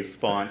 lowercase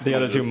font. The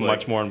other two Just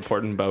much more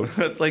important bouts.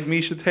 It's like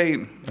Misha Tate.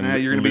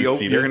 You're gonna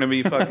Lucida. you're gonna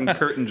be fucking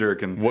curtain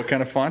jerking. What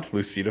kind of font?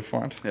 Lucida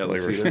font. Yeah,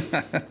 Like,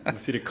 Lucida. You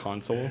see the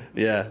console?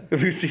 Yeah,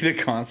 Lucida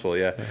console.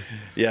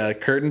 Yeah.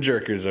 Curtain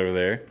jerkers over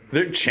there.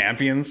 They're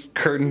champions.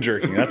 Curtain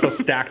jerking. That's how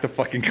stacked the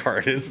fucking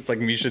card is. It's like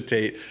Misha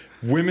Tate,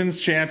 women's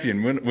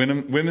champion,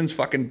 women's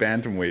fucking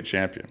bantamweight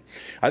champion.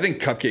 I think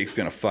Cupcake's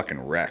gonna fucking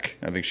wreck.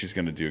 I think she's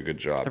gonna do a good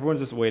job. Everyone's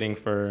just waiting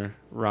for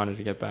Ronda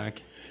to get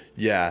back.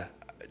 Yeah,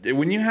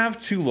 when you have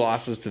two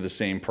losses to the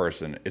same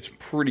person, it's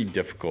pretty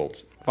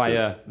difficult.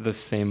 Via the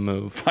same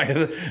move.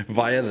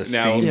 via the Now,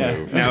 same Yeah.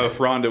 move. now, if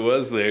Ronda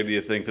was there, do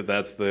you think that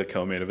that's the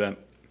co-main event,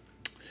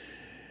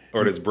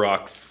 or does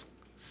Brock's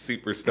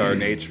superstar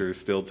nature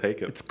still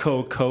take it? It's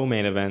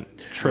co-main event.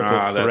 Triple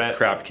That's threat.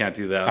 crap. Can't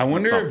do that. I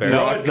wonder That's if not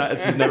No, fair. it's not.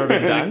 It's never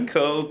been done.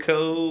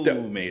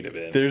 co-main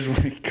event. There's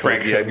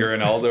Frankie Edgar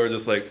and Aldo are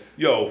just like,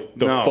 yo,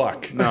 The no,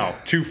 fuck? no.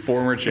 Two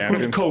former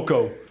champions.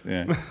 Coco.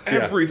 Yeah.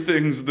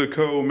 Everything's the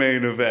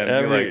co-main event.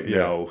 You're like,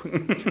 no.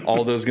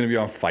 Aldo's gonna be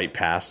on Fight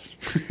Pass.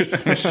 or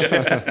some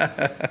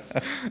shit.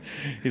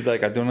 He's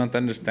like, I do not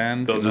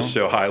understand. They'll just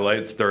show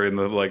highlights during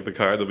the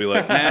card. They'll be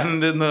like,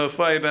 and in the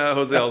fight,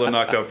 Jose Aldo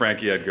knocked out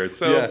Frankie Edgar.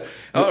 So, Yeah.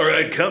 all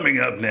right,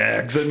 coming up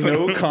next. the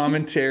no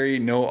commentary,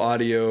 no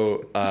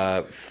audio,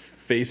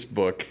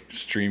 Facebook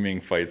streaming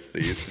fights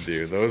they used to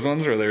do. Those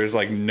ones where there was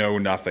like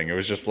nothing. It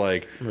was just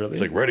like Really?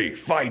 it's like ready,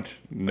 fight.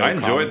 No I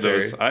enjoyed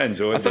commentary. those. I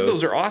enjoyed I thought those.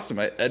 those are awesome.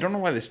 I don't know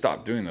why they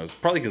stopped doing those.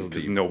 Probably because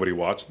Because nobody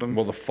watched them.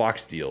 well, the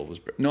Fox deal was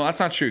no, that's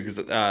not true. Because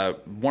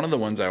one of the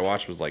ones I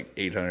watched was like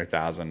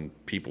 800,000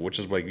 people, which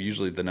is like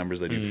usually the numbers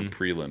they do for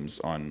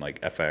prelims on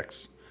like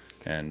FX.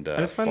 And I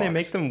just find they Fox.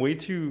 make them way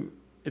too.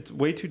 It's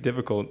way too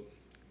difficult.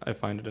 I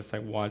find to just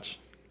like watch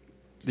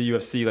the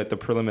UFC, like the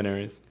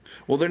preliminaries.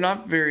 Well, they're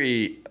not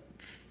very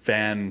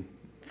fan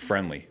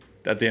friendly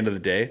at the end of the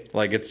day.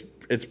 Like it's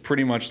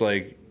pretty much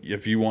like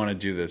if you want to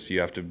do this, you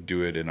have to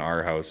do it in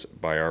our house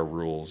by our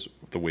rules,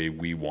 the way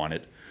we want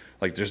it.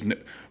 Like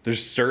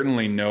there's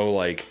certainly no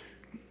like,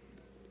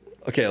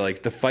 okay,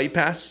 like the Fight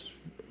Pass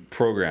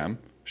program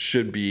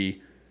should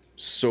be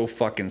so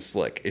fucking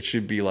slick. It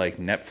should be like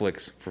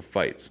Netflix for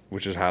fights,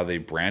 which is how they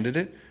branded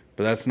it.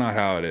 But that's not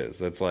how it is.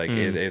 That's like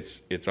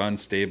it's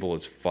unstable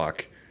as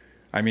fuck.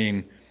 I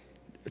mean,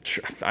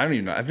 I don't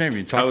even know. I've never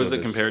even talked How about is it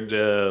this. compared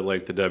to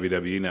like the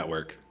WWE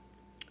network?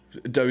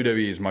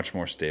 WWE is much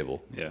more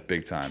stable, Yeah.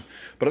 big time.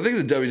 But I think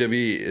the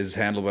WWE is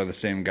handled by the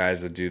same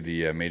guys that do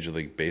the Major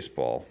League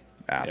Baseball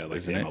app, Yeah, like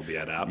isn't the it?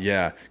 MLB app.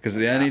 Yeah, because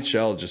the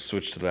NHL just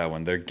switched to that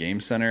one. Their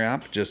Game Center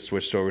app just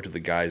switched over to the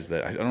guys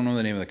that I don't know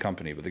the name of the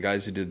company, but the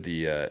guys who did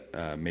the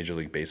Major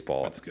League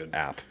Baseball That's good.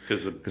 app.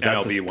 Because the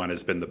that's MLB one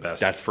has been the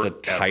best. That's forever.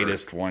 the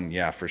tightest one,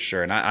 yeah, for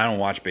sure. And I don't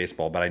watch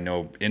baseball, but I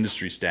know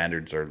industry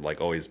standards are like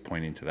always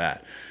pointing to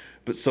that.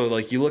 But so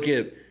like you look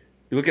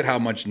at how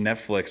much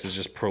Netflix is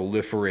just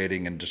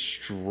proliferating and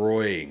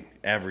destroying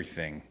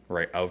everything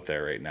right out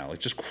there right now, like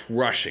just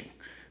crushing.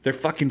 They're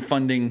fucking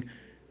funding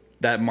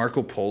that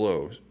Marco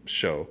Polo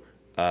show.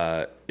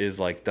 Is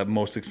like the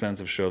most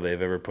expensive show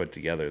they've ever put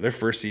together. Their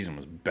first season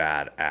was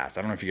badass.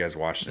 I don't know if you guys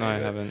watched it. No, I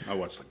haven't. I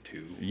watched like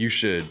 2. You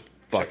should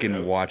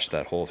fucking watch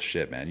that whole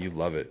shit, man. You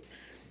love it.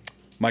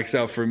 Mike's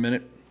out for a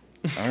minute.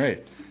 All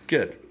right,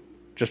 good.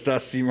 Just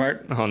us,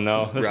 C-Mart. Oh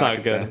no, that's Rock not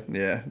it good. down.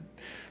 Yeah.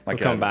 We'll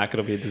come back.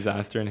 It'll be a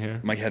disaster in here.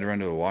 Mike had to run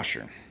to the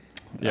washroom.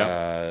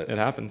 Yeah, it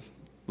happens.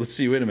 Let's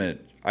see. Wait a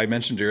minute. I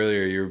mentioned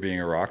earlier you were being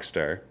a rock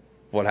star.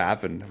 What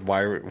happened?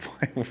 Why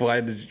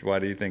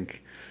do you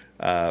think?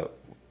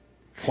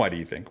 Why do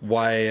you think?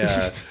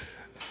 Why?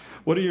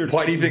 What are your?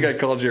 Why do you think I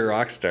called you a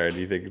rock star? Do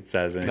you think it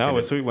has anything? No,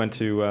 to- so we went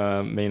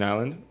to Main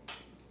Island.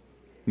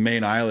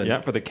 Main Island.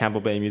 Yeah, for the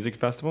Campbell Bay Music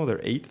Festival. They're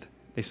 8th.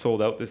 They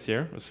sold out this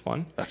year. It was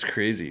fun. That's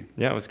crazy.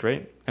 Yeah, it was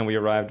great. And we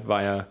arrived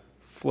via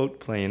float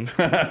plane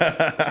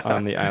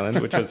on the island,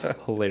 which was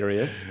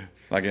hilarious.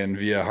 Fucking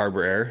via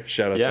Harbor Air.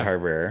 Shout out to Yeah.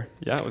 Harbor Air.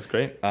 Yeah, it was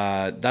great.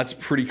 That's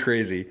pretty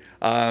crazy.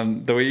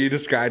 The way you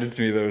described it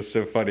to me, though, was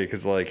so funny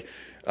because, like,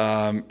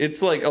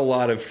 It's like a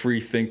lot of free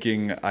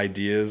thinking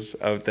ideas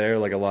out there,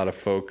 like a lot of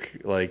folk,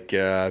 like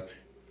I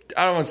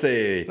don't want to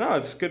say No,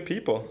 it's good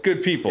people.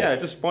 good people. Yeah,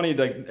 it's just funny.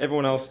 Like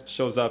everyone else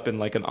shows up in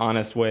like an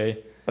honest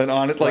way. And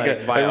on it, like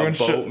via a everyone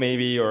boat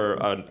maybe, or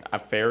a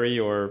ferry,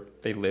 or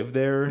they live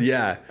there.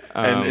 Yeah,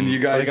 and you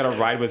guys they got to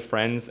ride with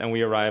friends, and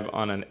we arrive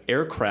on an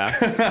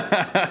aircraft.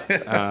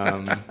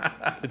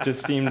 It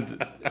just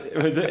seemed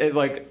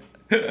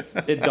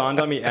it dawned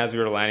on me as we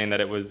were landing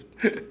that it was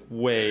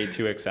way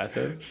too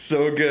excessive.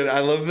 so good. I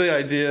love the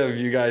idea of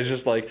you guys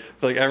just like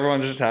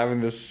everyone's just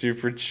having this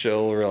super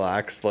chill,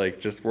 relaxed,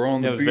 like just we're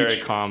on the It was beach, very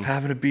calm.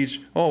 having a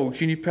beach. Oh,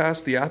 can you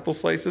pass the apple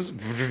slices?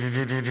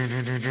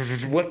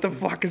 What the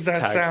fuck is that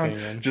Tag sound?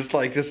 singing. Just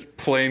like this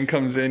plane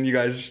comes in, you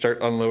guys just start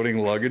unloading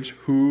luggage.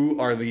 Who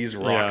are these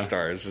rock Yeah.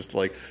 stars? Just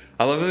like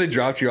I love that they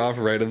dropped you off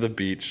right at the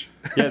beach.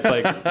 Yeah, it's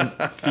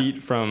like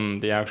feet from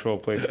the actual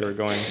place we were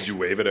going. Did you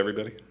wave at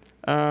everybody?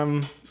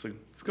 It's like,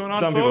 what's going on,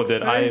 Some people folks?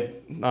 did. Hey?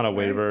 Not a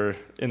waiver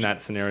in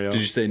that scenario. Did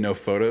you say no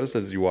photos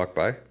as you walk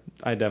by?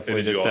 I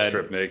definitely Did you just all said.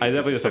 strip naked? I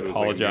definitely You just said it was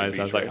like a nude apologized.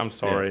 I was beach, like, right? I'm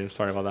sorry.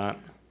 Sorry about that.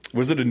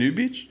 Was it a new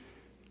beach?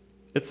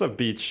 It's a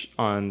beach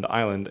on the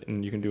island,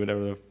 and you can do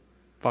whatever the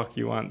fuck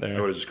you want I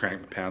there. would have just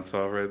cranked my pants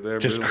off right there.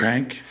 Just really.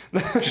 crank,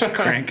 just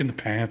crank in the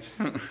pants.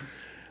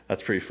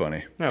 That's pretty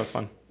funny. Yeah, it was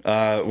fun.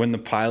 When the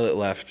pilot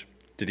left,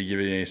 did he give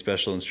you any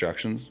special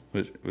instructions?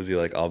 Was he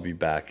like, "I'll be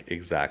back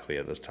exactly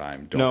at this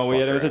time"? Don't No, fuck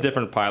it was a around."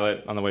 different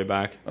pilot on the way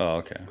back. Oh,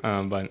 okay.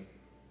 But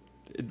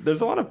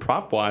there's a lot of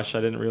prop wash.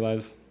 I didn't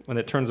realize when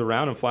it turns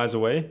around and flies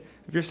away.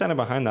 If you're standing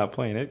behind that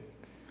plane,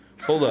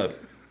 Hold up,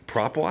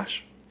 prop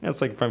wash?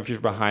 it's like if you're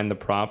behind the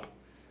prop,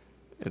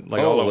 Oh,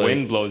 all the like-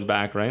 wind blows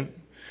back, right?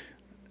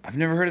 I've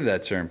never heard of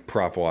that term,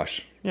 prop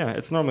wash. Yeah,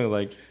 it's normally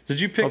like Did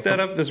you pick Called that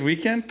some- up this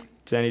weekend?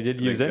 Danny did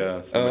I use think,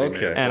 it, somebody Oh, made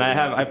okay. it. and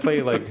I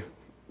play like,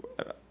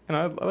 and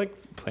I like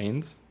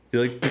planes.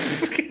 You're like,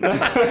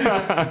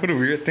 what a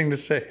weird thing to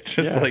say.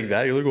 Just Yeah. like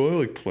that. You're like, well, I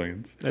like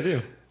planes. I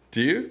do.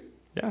 Do you?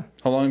 Yeah,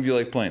 How long have you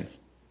liked planes?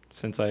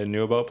 since I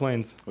knew about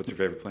planes. What's your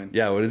favorite plane?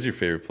 Yeah. What is your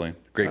favorite plane?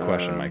 Great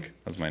question, Mike.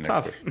 That's my next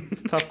Tough. question.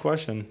 It's a tough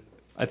question.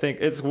 I think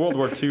it's World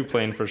War II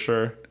plane for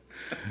sure.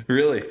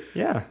 Really?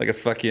 Yeah, Like a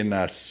fucking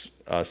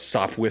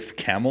Sopwith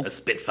Camel?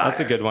 Spitfire. that's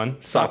a good one.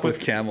 Sopwith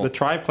Camel. The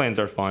triplanes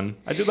are fun.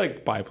 I do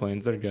like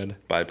biplanes. They're good.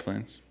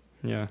 Biplanes.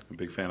 Yeah. I'm a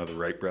big fan of the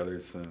Wright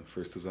brothers'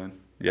 first design.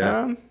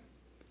 Yeah.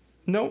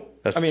 Nope.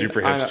 That's I mean,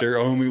 super hipster.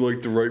 I only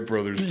like the Wright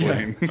brothers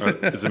plane.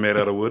 Is it made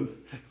out of wood?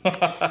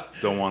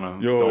 Don't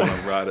want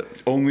to ride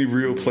it. Only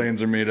real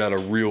planes are made out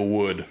of real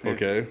wood.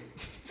 Okay.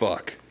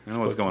 Fuck. I know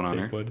what's going on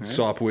here. Fake wood. Right?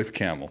 Sopwith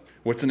Camel.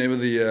 What's the name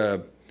of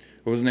the?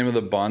 What was the name of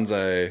the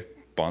bonsai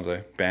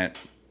band?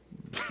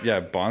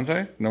 Yeah,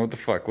 bonsai. No, what the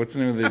fuck? What's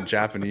the name of the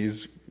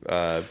Japanese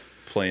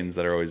planes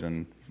that are always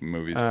in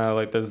movies?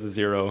 Like there's the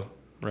Zero,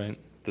 right?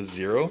 The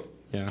Zero.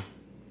 Yeah.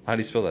 How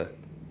do you spell that?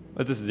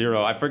 But this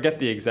Zero, I forget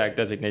the exact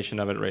designation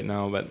of it right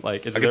now, but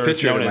like it's I can they're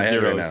picture it known in my as head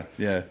Zeros. right now.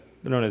 Yeah,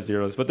 They're known as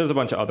Zeros, but there's a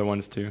bunch of other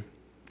ones too.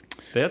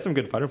 They had some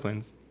good fighter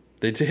planes.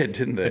 they did,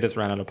 didn't they? They just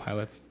ran out of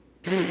pilots.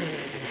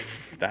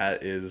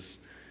 That is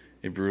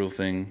a brutal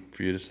thing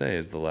for you to say.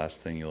 Is the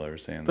last thing you'll ever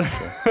say on the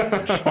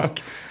show. Just like,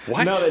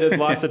 what? No, they just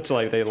lost it to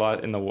like they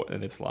lost in the war. They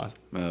just lost.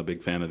 I'm a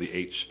big fan of the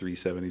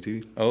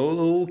H372.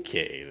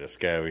 Okay, this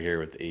guy over here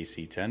with the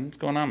AC-10. What's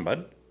going on,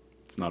 bud?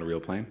 It's not a real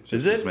plane.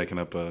 Is Just it? making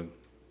up a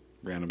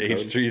random code.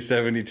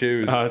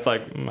 H372s. It's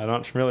like I'm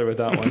not familiar with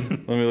that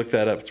one. Let me look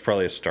that up. It's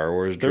probably a Star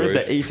Wars There is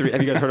droid. the A3.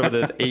 Have you guys heard about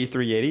the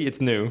A380?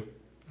 It's new. I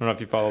don't know if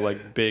you follow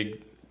like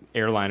big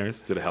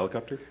airliners. Is it a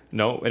helicopter?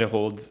 No, it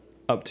holds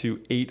up to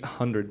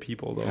 800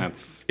 people though.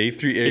 That's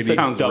A380.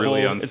 Sounds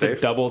really unsafe. It's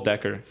a double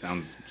decker.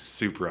 sounds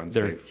super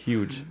They're unsafe.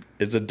 huge.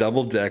 It's a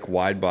double-deck,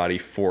 wide-body,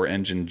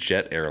 4-engine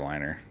jet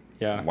airliner.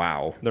 Yeah.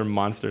 Wow. They're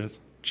monsters.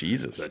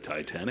 Jesus. The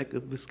Titanic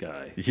of the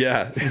sky.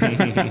 Yeah.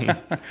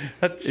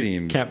 That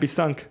seems. Can't be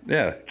sunk.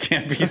 Yeah.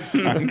 Can't be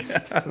sunk.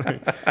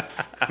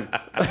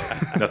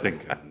 Nothing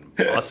can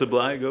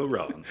possibly go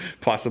wrong.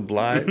 Possibly.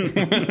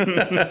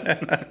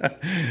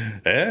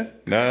 Eh?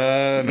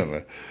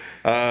 No.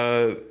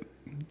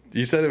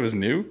 You said it was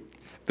new?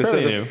 They said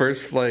Fairly the new.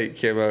 first flight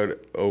came out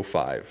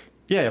 05.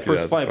 Yeah,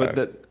 first flight, 2005.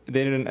 but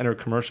they didn't enter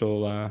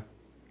commercial.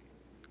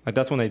 Like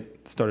that's when they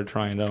started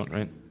trying it out,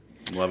 right?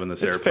 I'm loving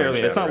this It's airplane.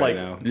 fairly. It's chatter not right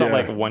like now. it's not Yeah.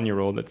 like a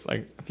 1-year-old. It's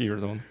like a few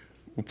years old.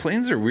 Well,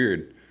 planes are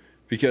weird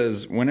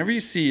because whenever you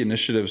see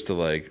initiatives to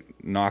like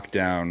knock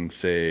down,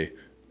 say,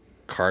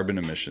 carbon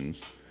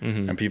emissions,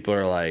 and people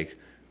are like,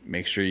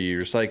 make sure you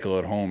recycle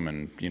at home,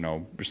 and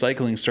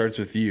recycling starts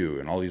with you,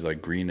 and all these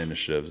like green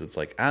initiatives, it's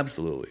like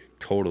absolutely,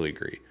 totally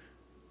agree.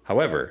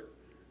 However,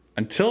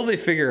 until they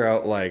figure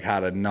out like how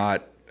to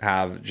not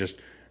have just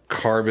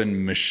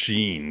carbon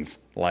machines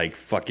like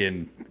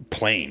fucking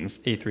planes,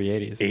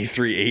 A380s.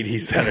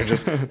 A380s that are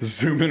just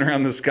zooming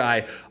around the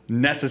sky,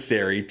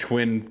 necessary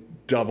twin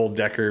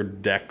double-decker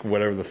deck,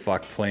 whatever the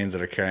fuck, planes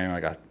that are carrying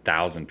like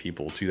 1,000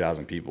 people,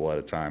 2,000 people at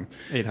a time.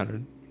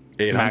 800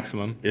 800?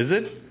 maximum. Is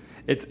it?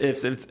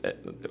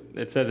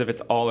 it says if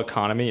it's all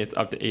economy, it's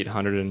up to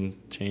 800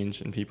 and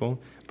change in people.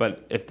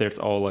 But if there's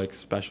all like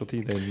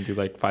specialty, then you do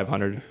like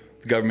 500.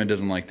 The government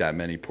doesn't like that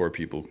many poor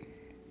people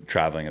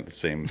traveling at the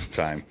same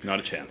time. Not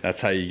a chance. That's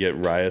how you get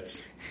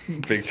riots.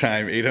 Big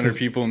time. 800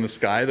 people in the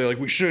sky. They're like,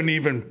 we shouldn't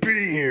even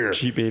be here.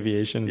 Cheap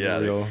aviation is Yeah, a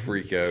they real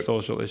freak out.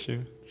 social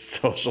issue.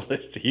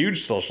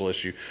 Huge social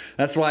issue.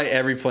 That's why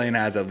every plane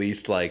has at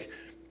least like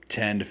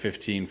 10 to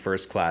 15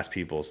 first class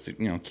people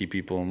to keep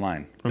people in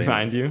line.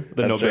 Remind you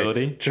the That's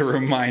nobility. right, to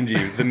remind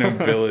you the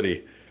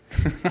nobility.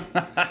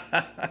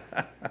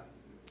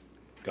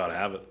 Gotta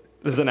have it.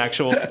 There's an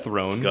actual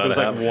throne. Gotta There's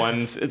like have it. one.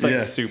 It's like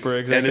super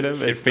executive.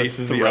 And it It's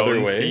faces the the other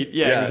throne way. seat.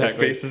 Yeah,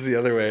 exactly. It faces the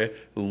other way.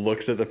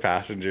 Looks at the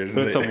passengers. So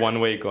and it's a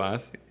one-way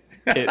glass.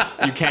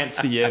 You can't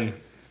see in,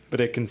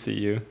 but it can see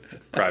you.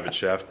 Private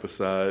chef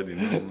beside. Did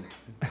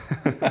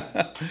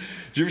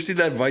you ever see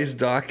that Vice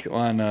doc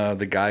on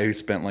the guy who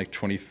spent like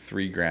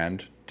 23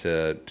 grand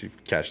to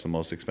catch the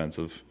most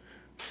expensive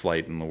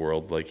flight in the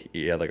world? Like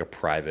he had like a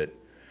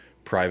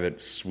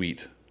private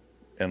suite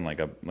and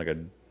like a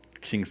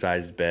king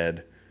sized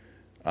bed,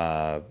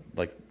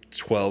 like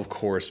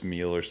 12-course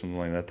meal or something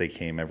like that. They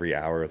came every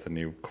hour with a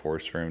new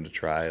course for him to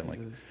try, and like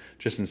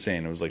just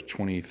insane. It was like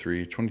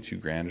 22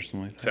 grand or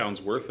something like that.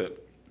 Sounds worth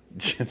it.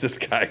 This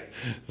guy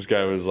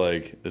was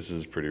like, this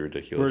is pretty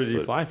ridiculous. Where did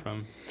he fly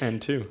from? And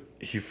to?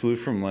 He flew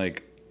from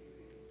like,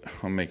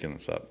 I'm making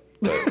this up.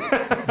 But,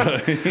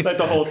 Like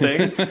the whole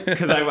thing?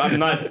 Because I'm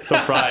not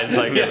surprised.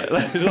 Like,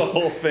 the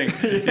whole thing.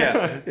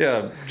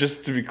 Yeah.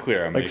 Just to be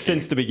clear, I'm like making,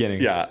 since the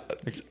beginning. yeah,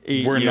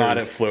 8 we're not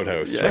years. at Float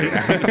House right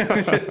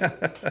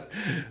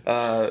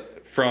now.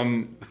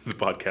 From The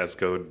podcast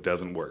code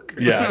doesn't work.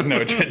 no,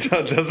 it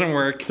doesn't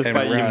work.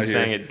 Despite we're you out here.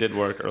 saying it did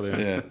work earlier.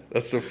 Yeah,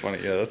 that's so funny.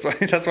 Yeah,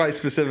 that's why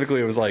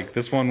specifically it was like,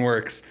 this one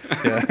works.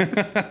 Yeah,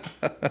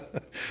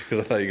 because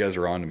I thought you guys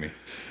were on to me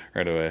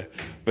right away.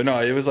 But no,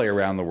 it was like a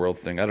around the world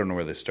thing. I don't know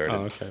where they started.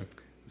 Oh, okay.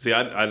 See,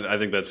 I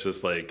think that's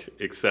just like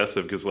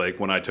excessive because like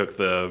when I took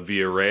the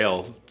Via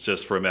Rail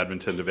just from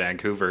Edmonton to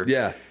Vancouver,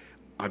 Yeah,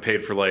 I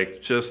paid for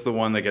like just the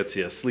one that gets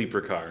you a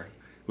sleeper car,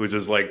 which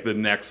is like the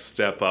next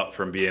step up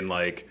from being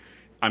like,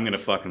 I'm gonna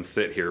fucking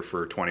sit here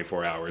for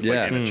 24 hours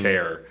Yeah. like in a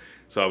chair.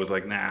 So I was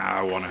like, nah,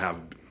 I want to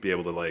be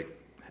able to like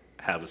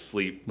have a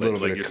sleep. Little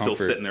Like bit of you're comfort.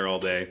 still sitting there all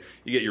day.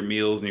 You get your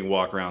meals and you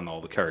walk around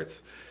all the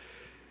carts.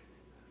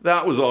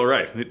 That was all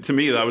right. To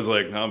me, that was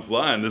like, I'm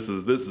flying. This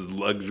is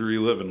luxury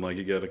living. Like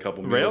you get a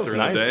couple meals Rail's during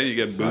nice. the day. You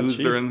get It's not booze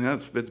cheap. during.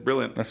 It's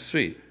brilliant. that's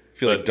sweet. I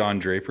feel like Don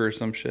Draper or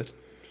some shit.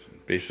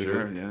 Basically.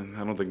 Sure. Yeah.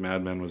 I don't think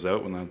Mad Men was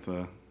out when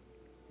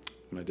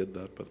I did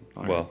that, but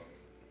all right. Well,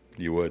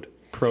 you would.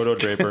 Proto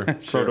Draper.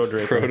 Proto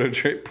Draper. Proto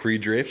drape, pre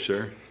drape.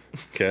 sure.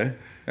 Okay.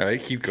 All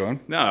right, keep going.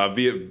 No,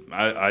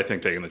 I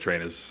think taking the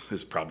train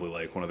is probably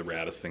like one of the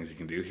raddest things you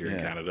can do here in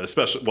Yeah. Canada.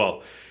 Especially,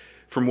 well,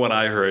 from what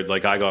I heard,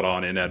 like I got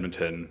on in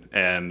Edmonton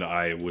and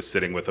I was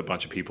sitting with a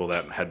bunch of people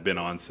that had been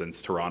on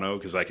since Toronto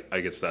because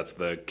I guess that's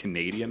the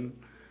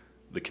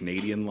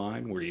Canadian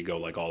line where you go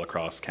like all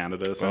across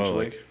Canada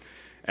essentially. like-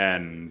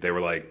 And they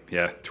were like,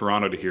 yeah,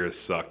 Toronto to here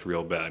sucked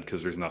real bad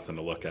because there's nothing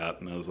to look at.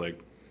 And I was like,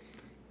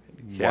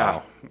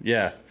 Wow.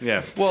 Yeah.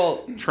 yeah.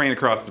 Well, Train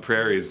across the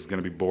prairies is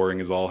going to be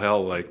boring as all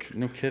hell. Like,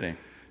 no kidding.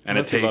 and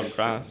Unless it you takes love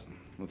grass.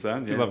 What's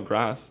that? If you love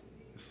grass,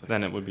 Just like,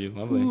 then it would be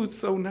lovely. ooh, it's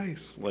so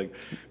nice. Like,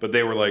 but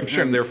they were like,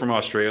 sure- they're from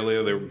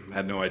Australia. They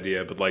had no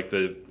idea. But like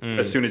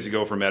as soon as you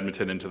go from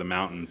Edmonton into the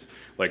mountains,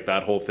 like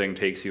that whole thing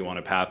takes you on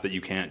a path that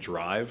you can't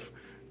drive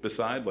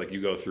beside. Like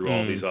you go through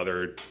all these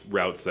other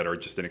routes that are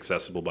just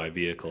inaccessible by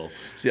vehicle.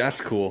 See,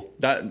 that's cool.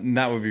 That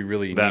would be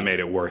really That neat. made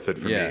it worth it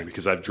for Yeah. me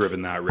because I've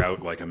driven that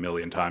route like a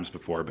million times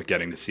before. But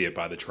getting to see it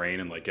by the train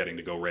and like getting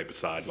to go right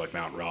beside like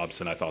Mount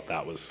Robson, I thought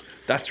that was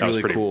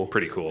really pretty cool.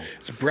 Pretty cool.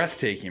 It's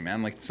breathtaking,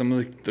 man. Like some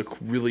of the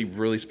really,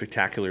 really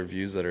spectacular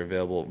views that are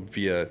available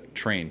via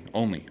train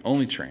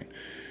only train.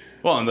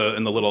 Well, and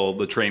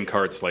the train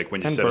carts, like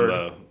when you And sit in bird.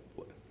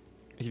 the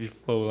If you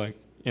flow like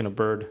in a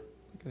bird,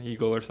 like an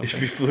eagle or If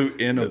something. you flew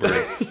in a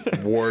bird,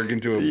 warg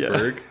into a Yeah.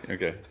 berg.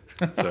 Okay.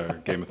 It's our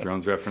Game of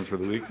Thrones reference for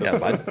the week. Yeah,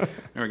 bud.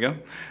 There we go.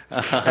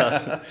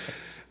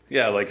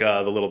 Yeah, like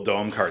the little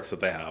dome carts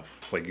that they have.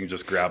 Like you can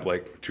just grab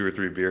like 2 or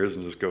 3 beers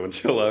and just go and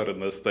chill out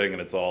in this thing,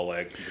 and it's all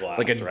like glass.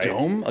 Like a right?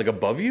 dome, like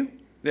above you.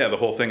 Yeah, the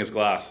whole thing is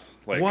glass.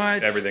 Like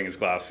What? everything is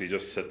glass. So you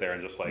just sit there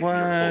and just like What?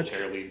 your whole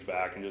chair leans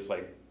back and just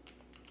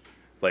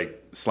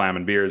like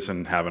slamming beers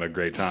and having a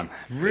great time.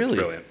 Really?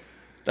 It's brilliant.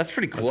 That's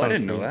pretty cool. I sounds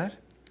didn't know cool. that.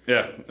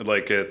 Yeah,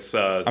 like it's.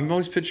 I'm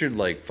always pictured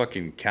like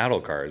fucking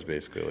cattle cars,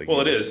 basically. Like Well,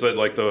 you it just- is.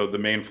 Like the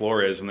main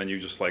floor is, and then you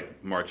just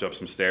like march up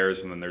some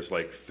stairs, and then there's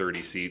like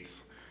 30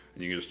 seats,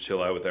 and you can just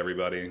chill out with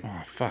everybody.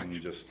 Oh fuck! And you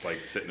just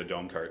like sit in a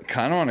dome cart.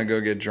 Kind of want to go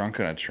get drunk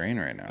on a train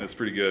right now. It's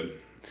pretty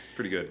good. It's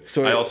pretty good.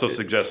 So I also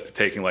suggest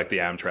taking like the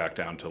Amtrak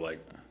down to like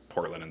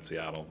Portland and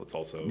Seattle. That's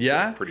also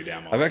Yeah, pretty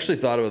damn awesome. I've actually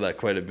thought about that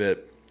quite a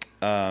bit.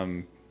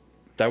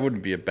 That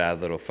wouldn't be a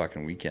bad little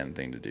fucking weekend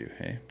thing to do.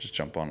 Hey, just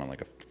jump on like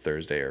a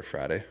Thursday or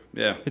Friday.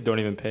 yeah. You don't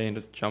even pay and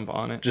just jump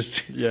on it.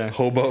 Just Yeah.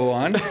 hobo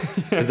on.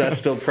 Is that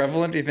still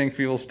prevalent? Do you think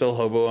people still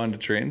hobo onto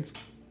trains?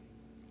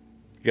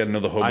 You got to know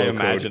the hobo I code.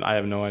 imagine. I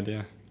have no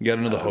idea. You got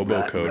to know the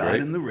hobo code, right?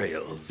 in the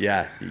rails.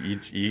 Yeah,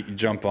 you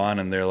jump on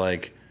and they're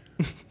like,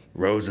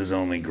 roses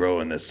only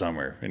grow in the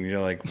summer. And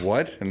you're like,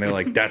 what? And they're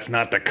like, that's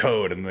not the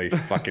code. And they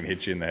fucking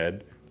hit you in the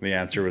head. And the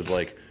answer was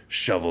like,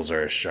 shovels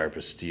are as sharp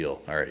as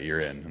steel. All right, you're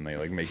in. And they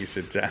like make you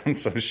sit down,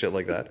 some shit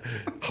like that.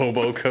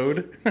 Hobo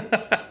code.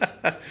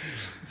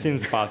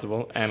 Seems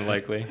possible and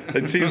likely.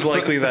 It seems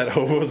likely that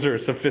hobos are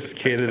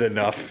sophisticated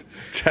enough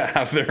to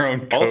have their own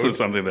code. Also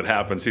something that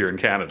happens here in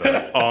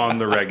Canada on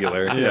the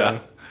regular. Yeah.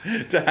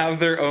 To have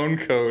their own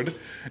code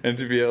and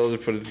to be able to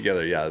put it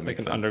together. Yeah, that makes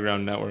An sense.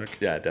 underground network.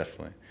 Yeah,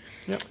 definitely.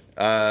 Yep.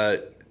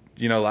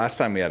 Last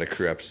time we had a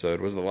crew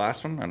episode was the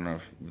last one. I don't know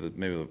if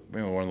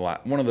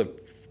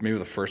maybe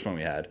the first one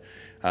we had.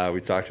 We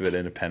talked about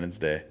Independence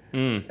Day,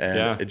 and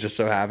it just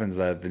so happens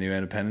that the new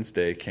Independence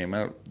Day came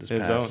out this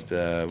past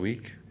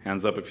week.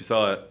 Hands up if you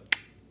saw it.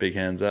 Big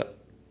hands up.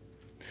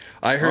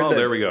 I heard.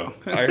 There we go.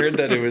 I heard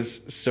that it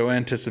was so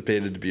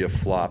anticipated to be a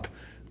flop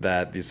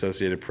that the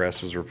Associated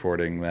Press was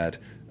reporting that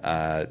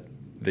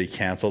they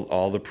canceled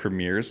all the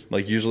premieres.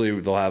 Like usually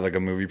they'll have like a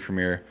movie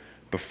premiere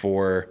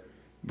before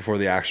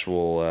the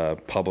actual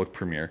public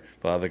premiere.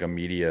 They'll have like a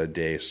media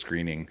day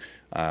screening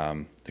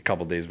a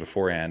couple days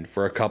beforehand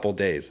for a couple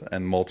days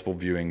and multiple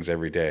viewings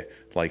every day,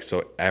 like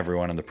so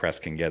everyone in the press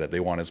can get it. They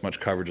want as much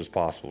coverage as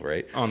possible,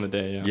 right? On the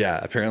day, yeah. Yeah,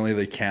 apparently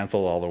they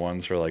canceled all the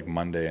ones for like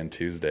Monday and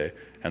Tuesday,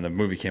 and the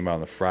movie came out on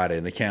the Friday,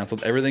 and they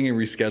canceled everything and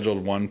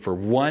rescheduled one for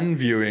one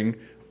viewing,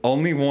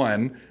 only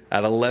one,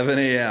 at 11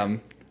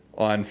 a.m.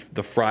 on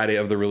the Friday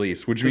of the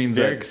release, which means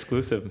very that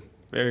exclusive.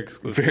 Very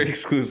exclusive. very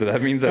exclusive.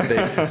 That means that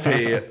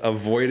they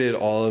avoided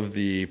all of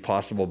the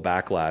possible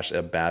backlash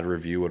a bad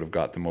review would have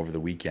got them over the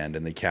weekend,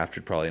 and they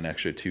captured probably an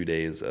extra 2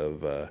 days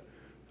of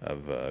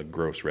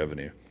gross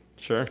revenue.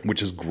 Sure.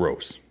 Which is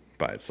gross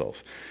by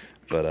itself.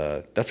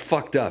 But that's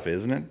fucked up,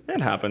 isn't it?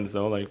 It happens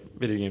though. Like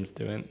video games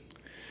do it.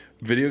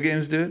 Video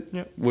games do it?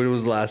 Yep. What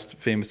was the last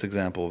famous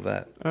example of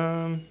that?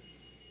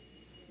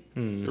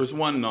 There was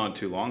one not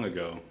too long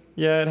ago.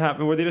 Yeah, it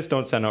happened where they just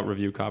don't send out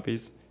review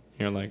copies. And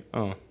you're like,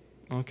 oh,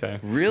 okay.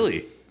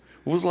 Really?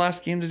 What was the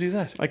last game to do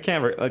that? I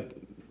can't.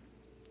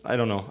 I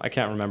don't know. I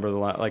can't remember the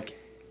last.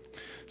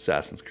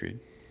 Assassin's Creed.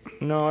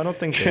 No, I don't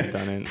think they've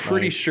done it.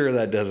 Pretty sure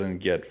that doesn't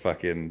get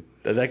fucking.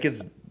 That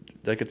gets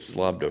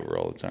slobbed over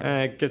all the time.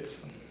 It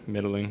gets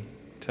middling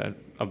to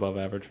above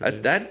average.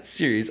 That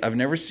series, I've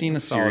never seen a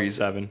series.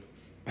 Solid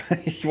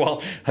 7.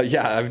 Well,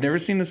 yeah, I've never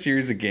seen a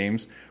series of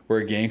games where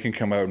a game can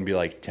come out and be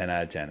like 10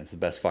 out of 10. It's the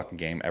best fucking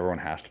game. Everyone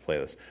has to play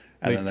this.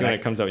 And then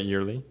It comes out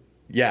yearly.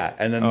 Yeah,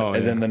 and then Oh,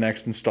 then the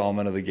next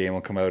installment of the game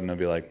will come out and it'll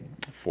be like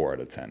 4 out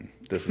of 10.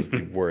 This is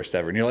the worst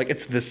ever. And you're like,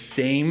 it's the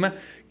same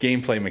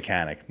gameplay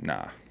mechanic.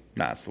 Nah,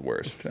 it's the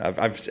worst.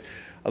 I've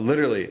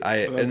literally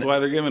That's why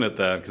they're giving it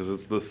that, because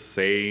it's the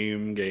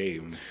same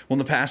game. Well, in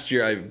the past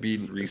year I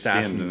beat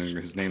Assassin's.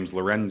 And his name's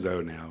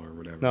Lorenzo now or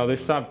whatever. No, they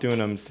stopped doing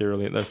them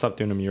serially. They stopped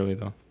doing them yearly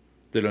though.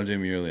 They don't do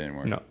them yearly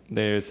anymore. No,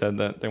 they said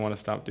that they want to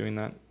stop doing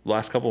that. The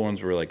last couple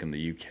ones were like in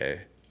the UK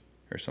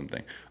or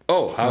something.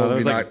 Oh, how have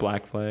there's you like not?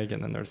 Black Flag,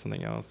 and then there's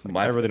something else.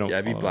 I really don't. Yeah,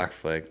 I beat follow Black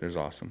Flag. There's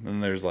awesome.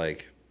 And there's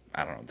like,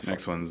 I don't know. The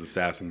next one's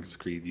Assassin's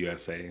Creed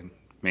USA.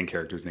 Main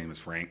character's name is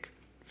Frank.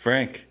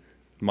 Frank,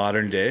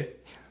 modern day.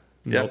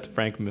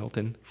 Frank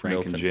Milton. Frank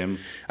Milton. and Jim.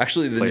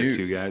 Actually, Plays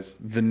two guys.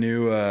 The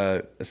new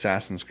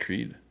Assassin's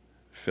Creed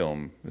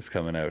film is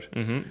coming out.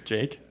 Mm-hmm.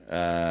 Jake.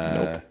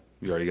 Nope.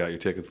 You already got your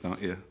tickets,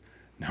 don't you?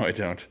 No, I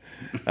don't.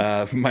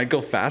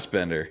 Michael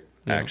Fassbender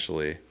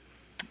actually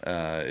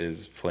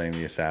is playing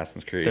the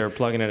Assassin's Creed. They're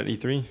plugging it at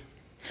E3.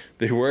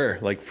 They were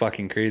like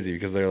fucking crazy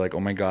because they're like, oh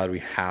my God, we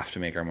have to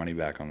make our money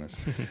back on this.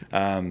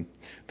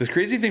 The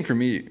crazy thing for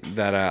me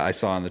that I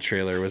saw in the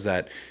trailer was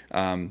that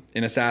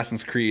in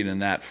Assassin's Creed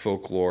and that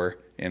folklore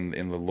in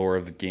the lore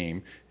of the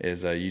game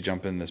is you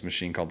jump in this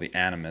machine called the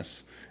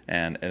Animus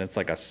and it's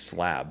like a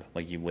slab,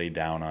 like you lay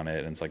down on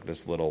it and it's like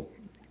this little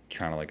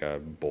kind of like a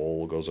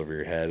bowl goes over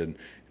your head and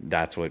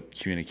that's what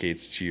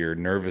communicates to your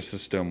nervous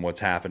system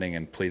what's happening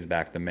and plays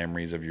back the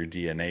memories of your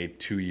DNA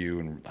to you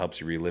and helps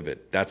you relive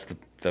it. That's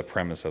the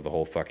premise of the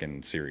whole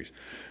fucking series.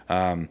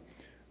 But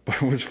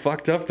it was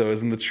fucked up though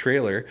is in the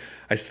trailer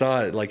I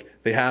saw it like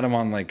they had him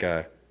on like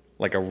a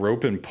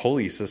rope and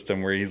pulley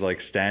system where he's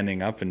like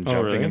standing up and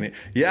jumping really?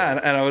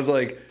 and I was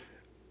like,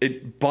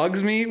 it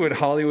bugs me when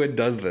Hollywood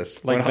does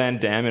this, Like Van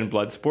Damme in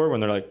Bloodsport when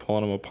they're like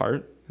pulling him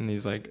apart and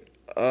he's like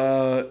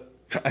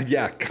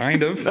yeah,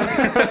 kind of.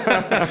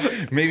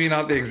 Maybe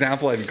not the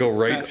example I'd go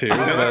right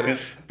to,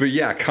 but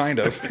yeah, kind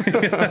of.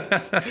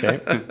 Okay.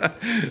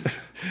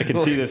 I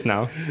can see this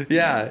now.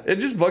 Yeah, it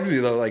just bugs me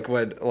though, like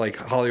when like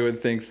Hollywood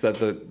thinks that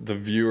the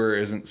viewer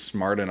isn't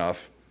smart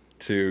enough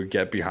to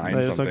get behind They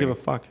just something. don't give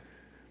a fuck.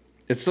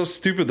 It's so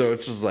stupid though.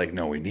 It's just like,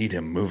 no, we need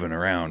him moving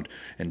around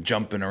and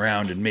jumping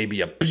around and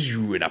maybe a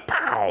pew and a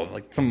pow,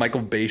 like some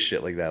Michael Bay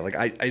shit like that. Like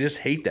I just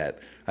hate that.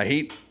 I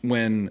hate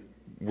when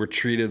we're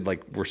treated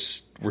like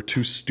we're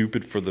too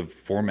stupid for the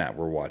format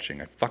we're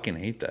watching. I fucking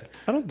hate that.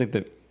 I don't think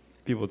that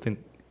people think.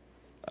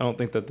 I don't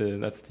think that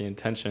that's the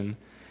intention.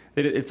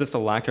 It's just a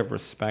lack of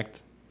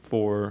respect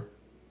for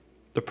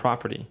the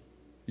property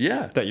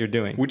Yeah. that you're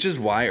doing. Which is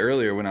why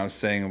earlier when I was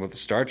saying about the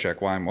Star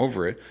Trek, why I'm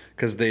over it,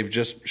 because they've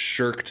just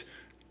shirked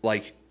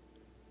like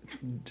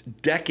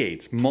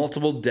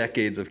multiple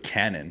decades of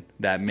canon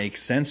that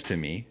makes sense to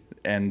me,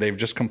 and they've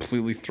just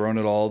completely thrown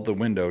it all out the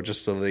window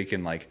just so they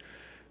can like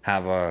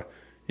have a,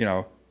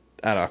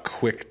 at a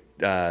quick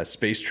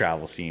space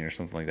travel scene or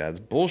something like that. It's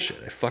bullshit.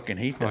 I fucking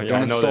hate that.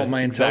 Don't insult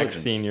my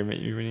intelligence. Scene you're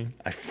reading.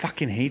 I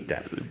fucking hate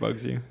that. It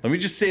bugs you. Let me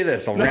just say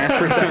this. I'll rant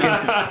for a second.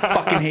 I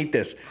fucking hate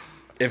this.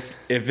 If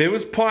it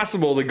was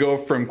possible to go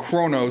from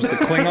Kronos, the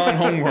Klingon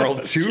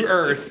homeworld, to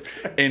Earth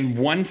in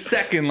 1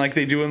 second like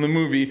they do in the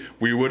movie,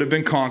 we would have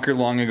been conquered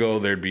long ago.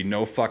 There'd be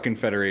no fucking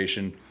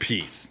Federation.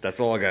 Peace. That's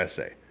all I gotta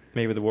say.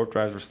 Maybe the warp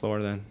drives were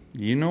slower then.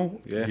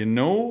 Yeah.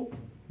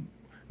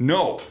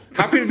 No.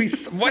 How could it be?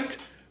 What?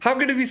 How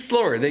could it be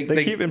slower? They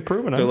keep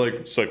improving They're them.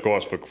 like, set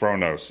course for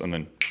Kronos, and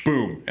then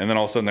boom, and then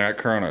all of a sudden they're at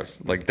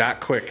Kronos. Like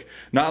that quick.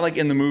 Not like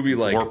in the movie,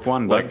 like warp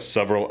one, like bud.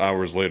 several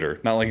hours later.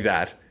 Not like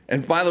that.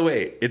 And by the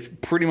way, it's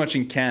pretty much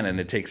in canon.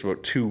 It takes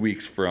about 2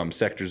 weeks from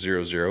Sector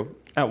 00.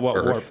 At what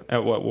Earth. warp?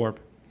 At what warp?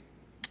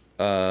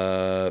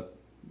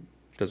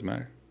 Doesn't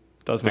matter.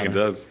 Does I think matter.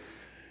 it does.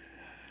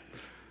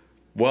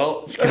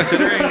 Well,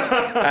 considering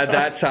at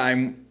that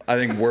time, I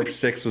think warp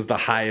 6 was the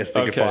highest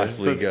they could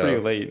possibly so it's go.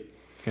 pretty late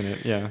in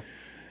it, yeah.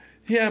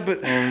 Yeah, but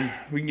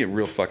we can get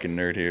real fucking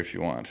nerd here if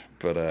you want.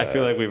 But I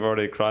feel like we've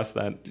already crossed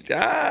that.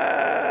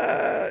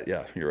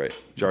 Yeah, you're right.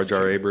 Jar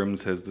Jar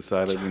Abrams has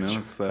decided,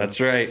 it's That's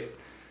right.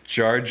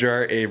 Jar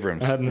Jar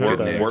Abrams. I hadn't heard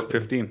that. Warp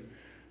 15.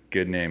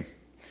 Good name.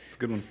 It's a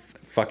good one.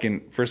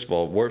 Fucking, first of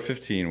all, Warp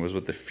 15 was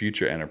what the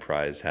future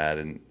Enterprise had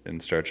in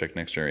Star Trek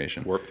Next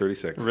Generation. Warp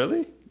 36.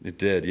 Really? It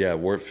did, yeah,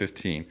 Warp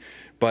 15.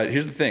 But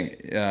here's the thing.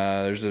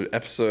 There's an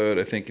episode,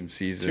 I think, in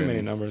Too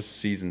many numbers.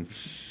 season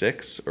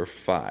 6 or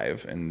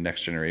 5 in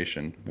Next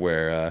Generation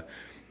where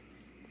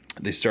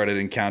they started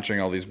encountering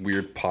all these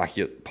weird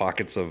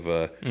pockets of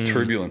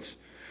turbulence.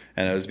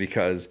 And it was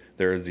because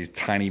there was these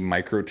tiny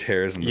micro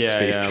tears in the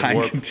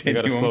space-time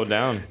continuum. You gotta slow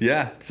down.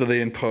 Yeah, so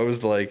they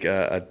imposed like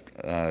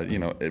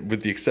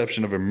with the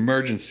exception of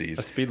emergencies,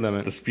 A speed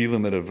limit. the speed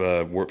limit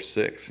of Warp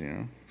 6.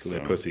 So they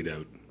pussied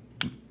out.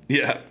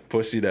 Yeah,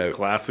 pussied out.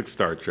 Classic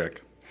Star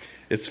Trek.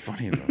 It's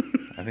funny though.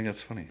 I think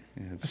that's funny.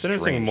 Yeah, It's an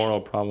interesting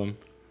moral problem.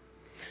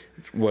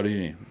 What do you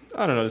mean?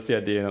 I don't know, just the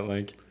idea that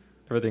like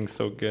everything's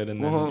so good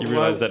and then Well, you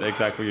realize that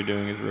exactly what you're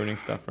doing is ruining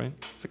stuff, right?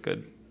 It's a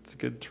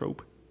good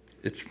trope.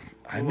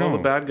 I Well, know.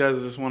 the bad guys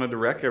just wanted to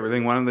wreck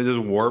everything. Why don't they just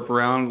warp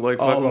around like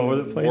All fucking over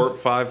the place? Warp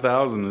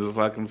 5000? Just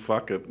fucking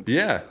fuck it.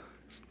 Yeah,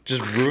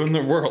 just ruin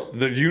the world,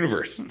 the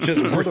universe.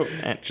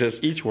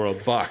 Just each world.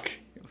 Fuck.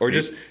 Or See-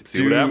 just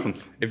see what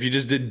happens. If you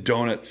just did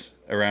donuts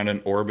around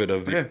an orbit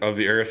of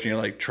the Earth, and you're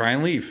like, try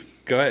and leave.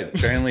 Go ahead,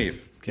 try and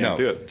leave. Can't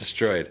do it.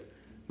 Destroyed.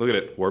 Look at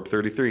it. Warp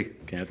 33.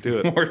 Can't do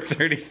it. Warp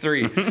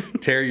 33.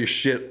 Tear your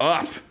shit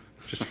up.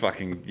 Just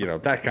fucking,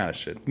 that kind of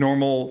shit.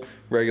 Normal,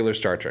 regular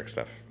Star Trek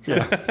stuff.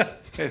 Yeah.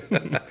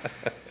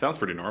 Sounds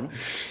pretty normal.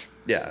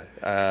 Yeah.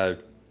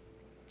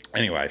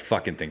 Anyway, I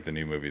fucking think the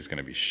new movie is going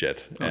to be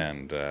shit.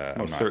 And I'm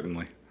Most not.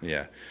 certainly.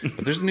 Yeah.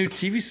 But there's a new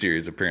TV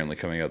series apparently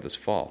coming out this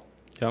fall,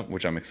 Yep.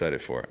 which I'm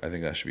excited for. I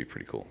think that should be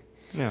pretty cool.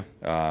 Yeah.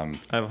 I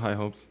have high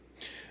hopes.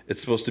 It's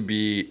supposed to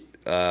be,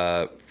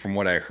 from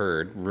what I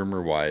heard,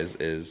 rumor-wise,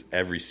 is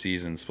every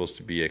season supposed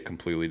to be a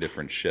completely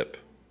different ship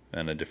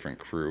and a different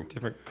crew.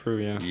 Different crew,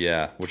 yeah.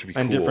 Yeah, which would be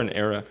And cool. different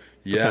era,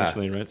 Yeah.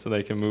 potentially, right? So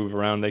they can move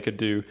around. They could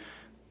do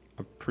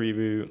a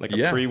preview, like a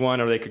Yeah. pre-one,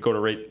 or they could go to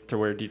right to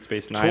where Deep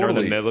Space Nine or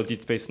Totally. the middle of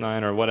Deep Space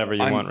Nine or whatever you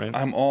want, right?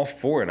 I'm all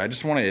for it. I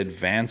just want to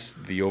advance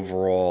the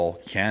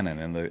overall canon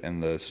and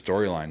the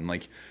storyline.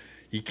 Like,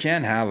 you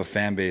can't have a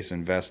fan base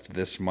invest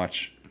this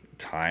much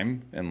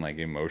time and like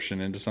emotion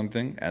into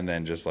something and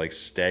then just like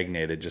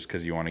stagnate it just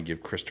because you want to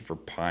give Christopher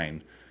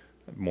Pine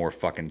more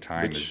fucking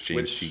time as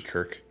James T.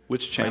 Kirk.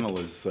 Which channel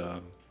is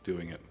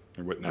doing it?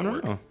 Or what I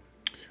network? don't know.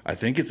 I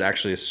think it's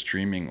actually a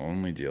streaming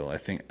only deal. I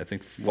think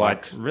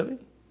What? Fox. Really?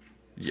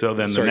 So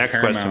then Sorry, the next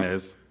Paramount. question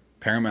is,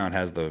 Paramount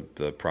has the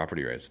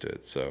property rights to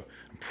it, so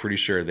I'm pretty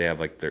sure they have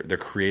like they're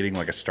creating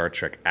like a Star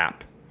Trek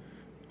app.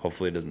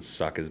 Hopefully, it doesn't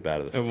suck as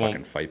bad as the It won't.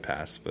 fucking Fight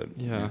Pass. But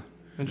Yeah.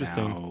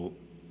 Interesting. now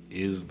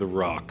is The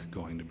Rock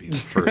going to be the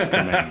first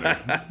commander?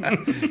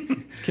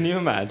 Can you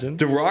imagine?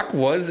 The Rock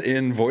was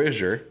in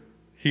Voyager.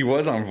 He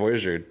was on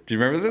Voyager. Do you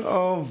remember this?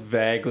 Oh,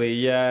 vaguely,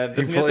 yeah.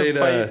 Doesn't he played,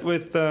 have to fight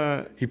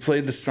with? He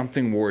played the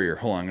something warrior.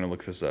 Hold on, I'm gonna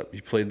look this up. He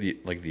played the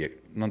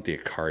not the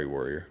Akari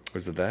warrior.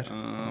 Was it that?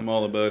 I'm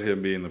all about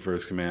him being the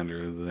first commander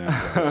of the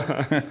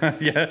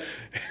Enterprise. Yeah,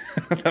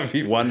 that'd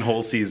be One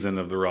whole season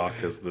of The Rock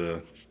as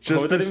the... just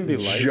What would that this even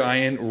be like?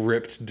 giant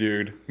ripped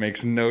dude.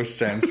 Makes no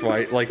sense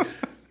why like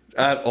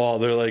at all.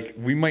 They're like,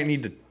 we might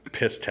need to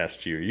piss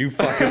test you. You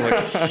fucking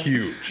look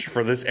huge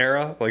for this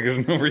era. Like,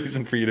 there's no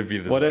reason for you to be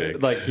this What big.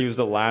 if like he was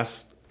the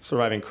last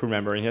surviving crew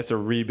member and he has to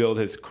rebuild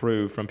his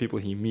crew from people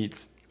he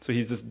meets? So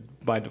he's just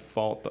by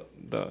default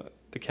the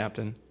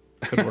captain.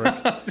 Could work.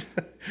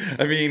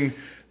 I mean,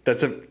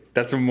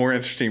 That's a more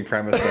interesting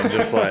premise than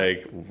just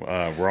like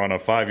we're on a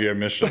 5-year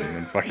mission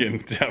and fucking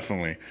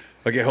definitely.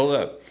 Okay, hold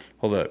up.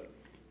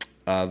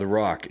 The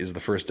Rock is the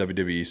first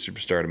WWE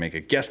superstar to make a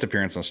guest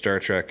appearance on Star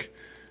Trek.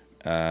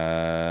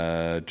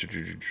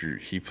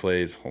 He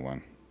plays. Hold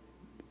on.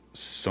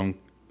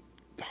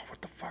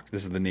 What the fuck?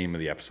 This is the name of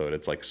the episode.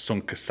 It's like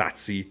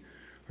Sunkasatsi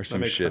or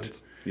some shit.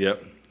 Sense.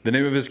 Yep. The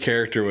name of his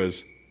character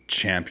was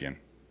Champion.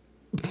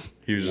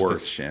 He was just a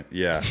champ.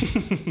 Yeah.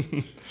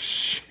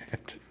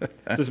 Shit.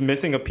 Just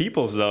missing a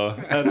peoples though.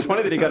 It's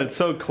funny that he got it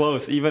so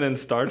close, even in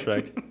Star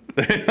Trek.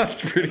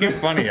 That's pretty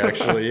funny,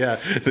 actually. Yeah,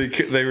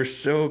 they were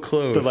so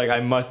close. So like,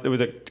 it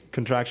was a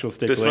contractual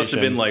stipulation. This must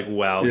have been like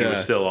while he Yeah.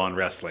 was still on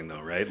wrestling,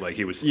 though, right? Like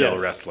he was still Yes.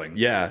 wrestling.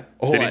 Yeah.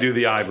 Oh, Did he do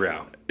the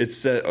eyebrow? It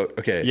said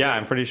okay. Yeah,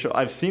 I'm pretty sure.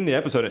 I've seen the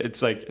episode.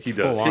 It's like it's He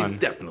does. full He on.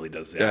 definitely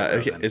does. Yeah, eyebrow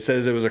okay. then. It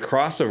says it was a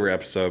crossover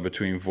episode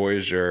between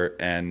Voyager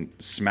and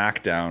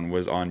SmackDown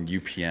was on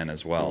UPN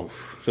as well.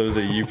 So it was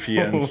a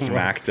UPN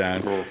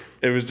SmackDown.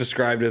 It was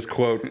described as,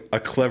 quote, a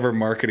clever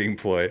marketing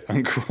ploy,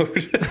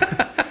 unquote.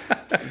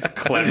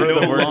 Clever, no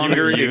the word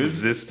longer you use.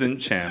 existent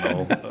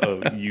channel of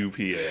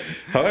UPN.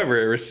 However,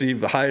 it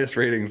received the highest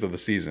ratings of the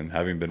season,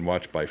 having been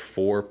watched by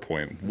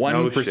 4.1%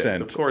 No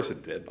shit. Of course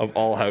it did. of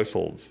all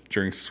households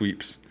during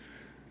sweeps.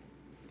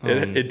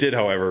 It did,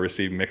 however,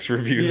 receive mixed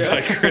reviews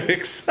by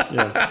critics.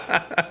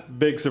 Yeah.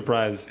 Big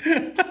surprise.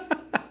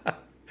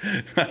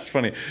 That's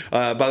funny.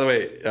 By the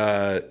way,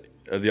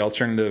 the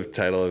alternative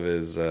title of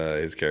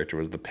his character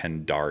was the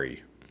Pendari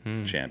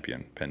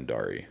champion.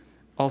 Pendari.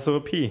 Also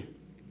a P.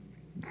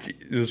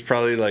 It was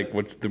probably like,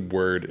 what's the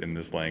word in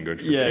this language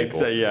for Yeah,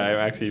 people? yeah, I'm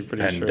actually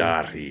pretty sure.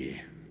 Pendari.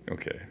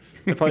 Okay.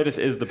 It probably just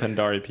is the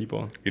Pendari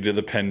people. You did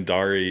the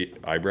Pendari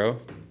eyebrow,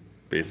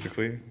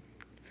 basically.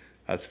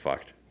 That's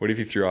fucked. What if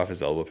you threw off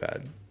his elbow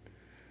pad?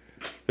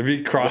 If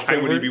he crossover,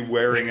 Why would he be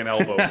wearing an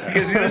elbow pad?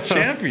 because he's a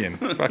champion.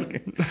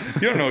 Fucking,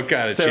 you don't know what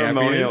kind of champion he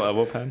Ceremonial is.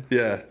 elbow pad.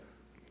 Yeah.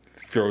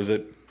 Throws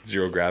it,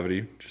 0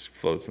 gravity, just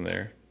floats in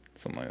there.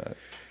 Something like that.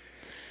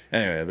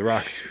 Anyway, The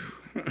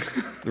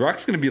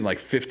Rock's going to be in like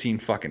 15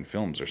 fucking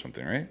films or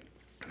something, right?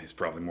 He's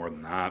probably more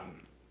than that.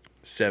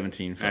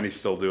 17 films. And he's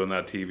still doing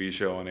that TV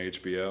show on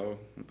HBO.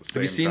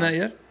 Have you seen that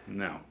yet?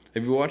 No.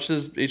 Have you watched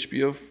his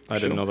HBO show? I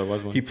didn't know there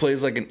was one. He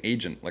plays like an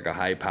agent, like a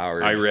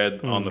high-powered... I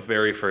read on the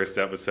very first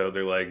episode,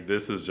 they're like,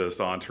 this is just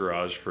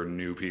Entourage for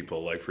new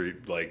people, like for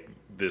like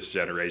this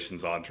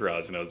generation's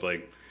Entourage. And I was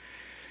like,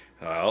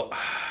 well,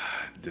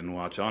 didn't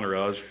watch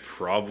Entourage,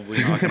 probably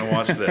not going to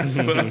watch this.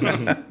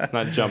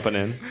 Not jumping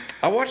in.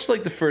 I watched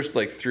like the first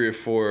like 3 or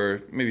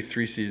 4, maybe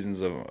 3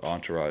 seasons of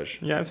Entourage.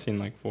 Yeah, I've seen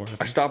like 4.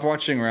 I stopped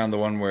watching around the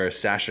one where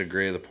Sasha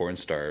Grey, the porn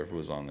star,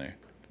 was on there.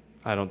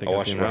 I don't think I I've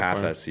watched seen about that half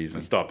far. that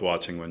season. I stopped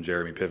watching when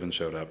Jeremy Piven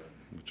showed up,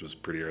 which was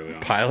pretty early on.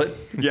 Pilot?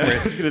 Yeah,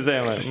 I was gonna say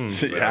I'm like,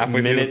 Just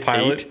halfway through the minute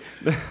pilot.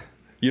 8.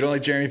 You don't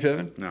like Jeremy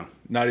Piven? No.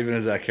 Not even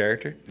as that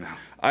character? No.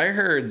 I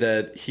heard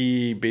that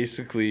he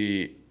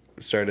basically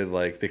started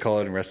like, they call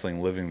it in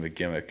wrestling living the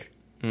gimmick.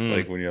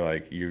 Like when you're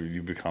like,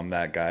 you become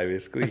that guy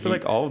basically. I feel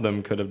like all of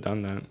them could have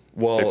done that.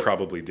 well, They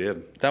probably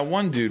did. that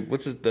one dude,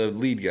 the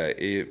lead guy?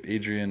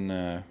 Adrian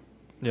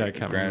Yeah, I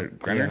can't remember.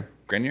 Grenier?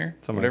 Grenier?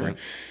 Something like Whatever.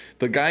 that.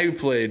 The guy who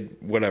played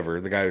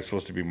whatever, the guy who's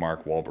supposed to be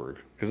Mark Wahlberg,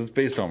 because it's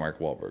based on Mark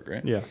Wahlberg,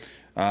 right?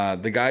 Yeah.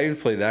 The guy who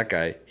played that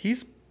guy,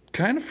 he's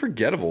kind of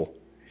forgettable.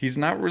 He's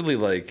not really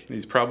like,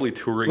 He's probably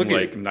touring Look at-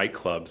 like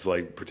nightclubs,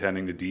 like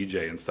pretending to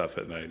DJ and stuff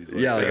at night. He's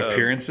like, yeah, like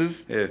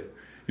appearances. Yeah.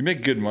 You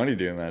make good money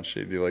doing that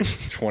shit. You do like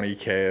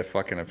 20K a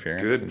fucking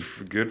appearance.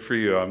 Good for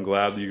you. I'm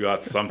glad you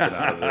got something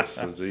out of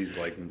this. He's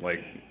like,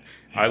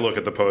 I look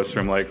at the poster,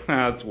 I'm like,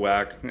 it's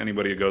whack.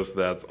 Anybody who goes to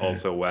that's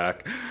also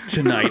whack.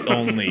 Tonight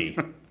only.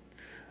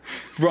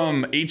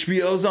 From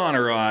HBO's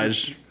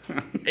Entourage,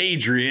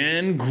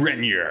 Adrian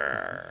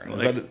Grenier.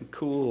 Is Like, that,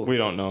 cool. We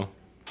don't know.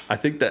 I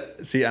think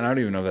that, see, I don't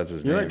even know if that's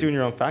his You're name. like doing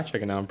your own fact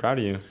checking now. I'm proud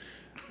of you.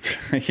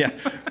 Yeah,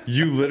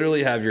 you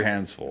literally have your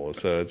hands full,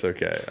 so it's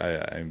okay.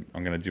 I'm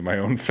going to do my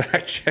own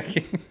fact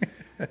checking.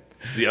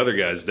 The other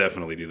guys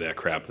definitely do that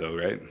crap, though,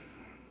 right?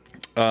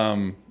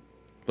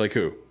 Like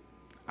who?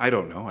 I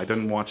don't know. I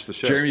didn't watch the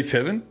show. Jeremy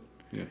Piven?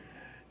 Yeah.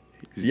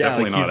 He's Yeah,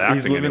 definitely like not acting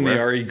he's living anywhere. the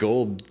Ari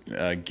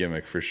Gold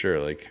gimmick for sure.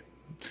 Like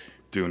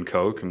Doing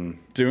coke and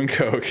doing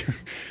coke.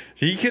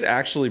 He could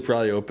actually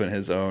probably open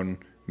his own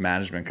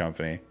management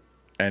company,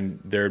 and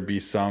there'd be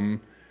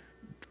some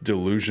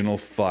delusional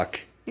fuck.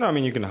 No, I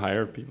mean you can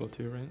hire people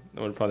too, right?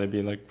 That would probably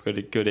be like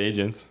pretty good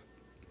agents.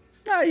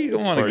 Nah, you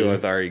don't want to Or go you-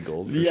 with Ari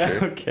Gold for Yeah,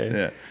 sure. okay.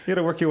 Yeah. You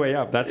gotta work your way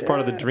up. That's part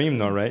of the dream,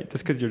 though, right?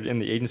 Just because you're in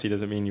the agency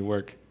doesn't mean you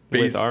work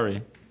with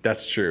Ari.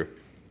 That's true.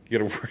 You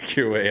got to work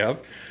your way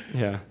up.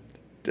 Yeah.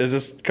 Is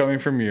this coming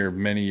from your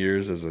many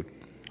years as a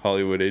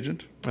Hollywood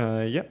agent?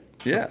 Yep.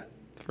 Yeah.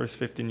 The first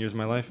 15 years of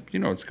my life. You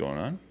know what's going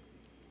on.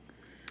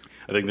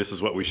 I think this is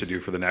what we should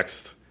do for the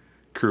next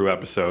crew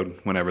episode,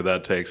 whenever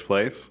that takes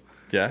place.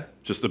 Yeah.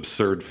 Just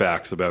absurd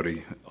facts about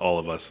all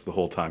of us the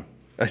whole time.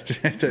 And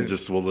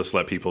we'll just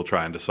let people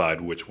try and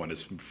decide which one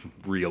is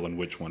real and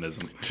which one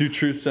isn't. 2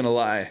 truths and a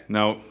lie.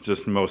 No,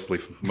 just mostly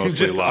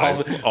Just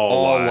lies.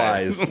 all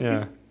lies. lies.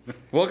 Yeah.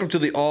 Welcome to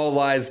the All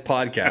Lies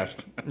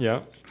podcast.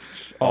 Yeah.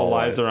 All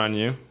lies are on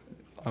you,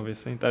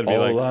 obviously. That'd be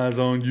All eyes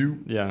on you.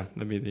 Yeah,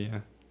 that'd be the...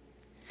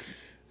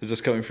 Is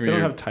this coming from They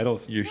don't have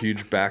titles. your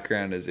huge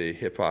background as a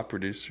hip hop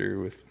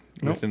producer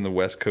Nope. within the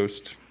West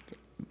Coast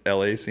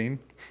LA scene?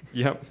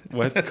 Yep.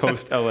 West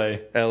Coast LA.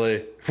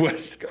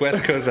 West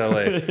Coast LA.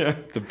 Yeah.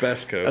 The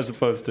best coast. As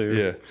opposed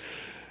to...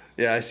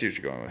 Yeah, I see what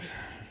you're going with.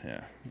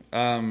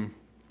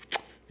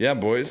 Yeah,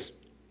 boys.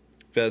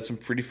 We've had some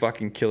pretty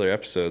fucking killer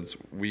episodes.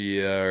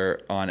 We are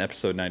on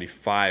episode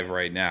 95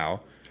 right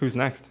now. Who's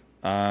next?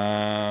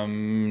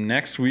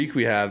 Next week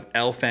we have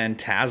El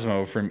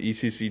Phantasmo from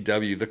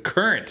ECCW, the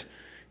current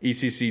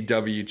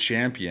ECCW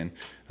champion.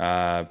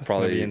 That's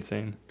gonna be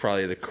insane.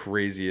 Probably the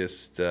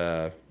craziest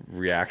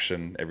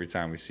reaction every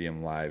time we see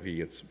him live. He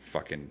gets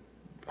fucking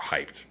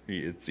hyped.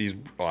 He's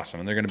awesome,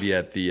 and they're going to be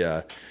at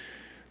the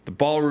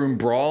Ballroom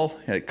Brawl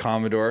at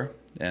Commodore,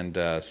 and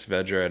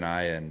Saavedra and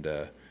I and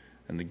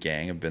the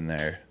gang have been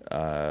there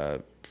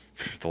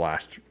the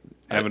last.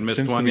 Haven't missed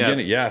since one the yet.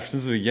 beginning. Yeah,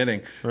 since the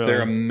beginning. Really?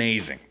 They're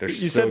amazing. They're You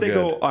so said they good.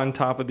 go on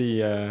top of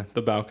the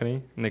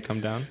balcony and they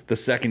come down? The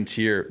second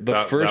tier,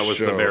 That was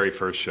show, the very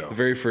first show. the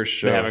very first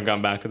show. They haven't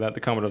gone back to that. The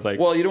Commodore's like,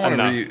 Well, you don't want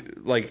enough.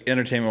 to like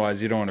entertainment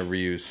wise. You don't want to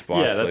reuse spots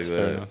Yeah, that's like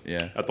fair that. enough.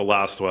 Yeah, At the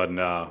last one,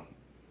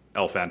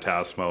 El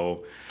Phantasmo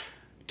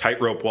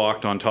tightrope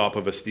walked on top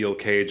of a steel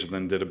cage and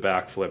then did a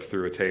backflip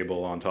through a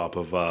table on top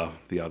of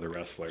the other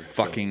wrestler.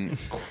 So fucking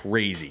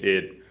crazy.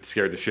 it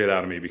scared the shit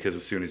out of me because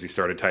as soon as he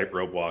started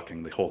tightrope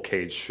walking, the whole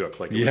cage shook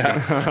like it Yeah.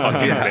 was gonna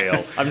fucking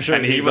bail. I'm sure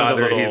and he he's was a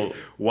either little- he's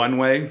one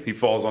way, he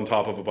falls on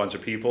top of a bunch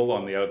of people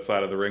on the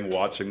outside of the ring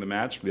watching the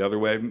match. The other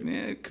way,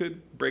 it could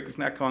break his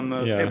neck on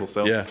the Yeah. table.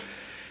 So Yeah,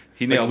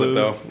 he nailed it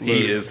though. lose,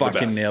 He is fucking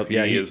the best. nailed-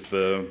 yeah, he he- is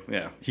the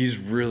he's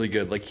really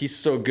good. Like he's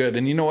so good.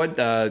 And you know what?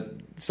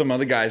 Some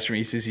other guys from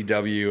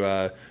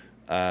ECCW,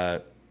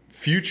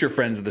 future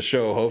friends of the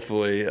show,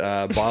 hopefully,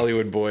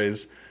 Bollywood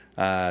boys,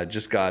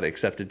 just got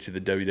accepted to the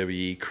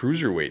WWE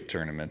Cruiserweight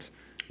tournament.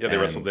 Yeah, they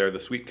And- wrestled there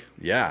this week.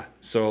 Yeah.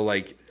 So,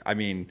 like, I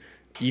mean,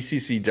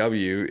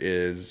 ECCW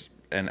is,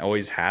 and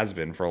always has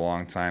been for a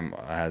long time,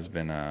 has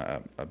been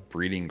a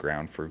breeding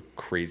ground for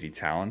crazy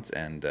talent.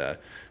 And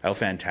El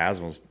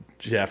Phantasmo's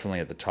definitely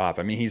at the top.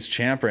 I mean, he's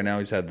champ right now.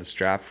 He's had the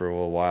strap for a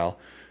little while.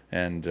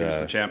 And He was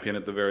the champion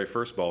at the very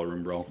first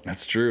Ballroom Brawl.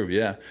 that's true.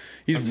 Yeah.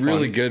 He's That's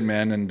really fun. good,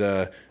 man. And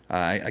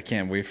I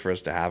can't wait for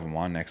us to have him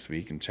on next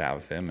week and chat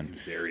with him. And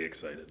Very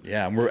excited.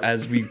 yeah, and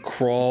as we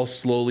crawl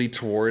slowly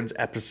towards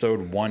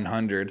episode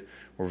 100,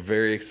 we're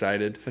very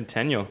excited.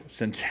 Centennial.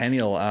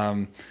 Centennial.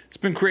 It's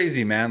been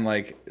crazy, man.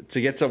 Like, to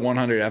get to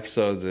 100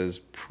 episodes is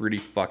pretty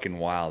fucking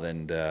wild.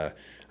 And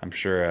I'm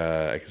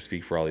sure I can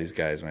speak for all these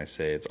guys when I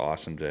say it's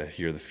awesome to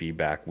hear the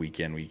feedback week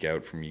in, week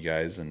out from you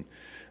guys. And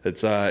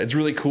it's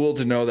really cool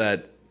to know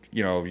that,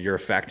 you know, you're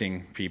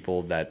affecting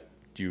people that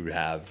you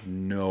have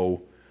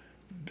no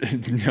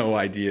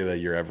idea that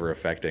you're ever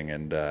affecting.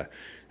 And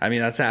I mean,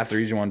 that's half the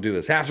reason we want to do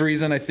this. Half the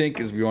reason, I think,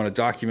 is we want to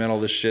document all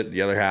this shit.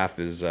 The other half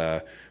is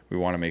we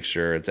want to make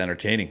sure it's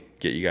entertaining,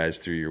 get you guys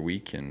through your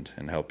week and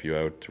help you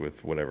out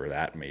with whatever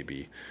that may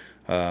be.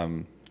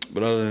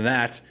 But other than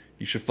that,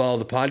 you should follow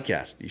the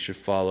podcast. You should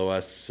follow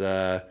us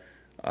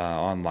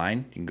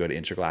online. You can go to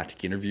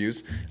Intergalactic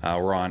Interviews.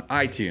 We're on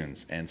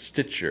iTunes and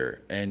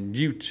Stitcher and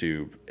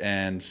YouTube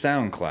and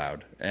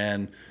SoundCloud.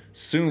 And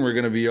soon we're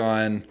going to be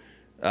on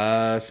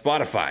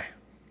Spotify.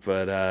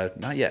 But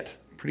not yet.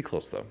 Pretty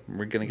close, though.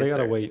 We're going to get They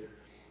gotta there. wait.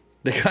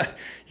 You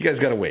guys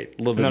got to wait a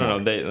little bit more.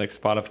 No. They like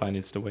Spotify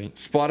needs to wait.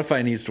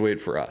 Spotify needs to wait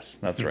for us.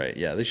 That's right.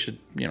 Yeah, they should,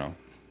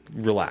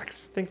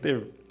 relax. I think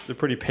they're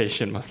pretty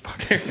patient,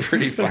 motherfuckers. They're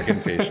pretty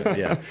fucking patient,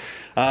 yeah.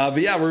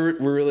 But yeah, we're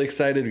really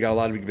excited. We got a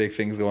lot of big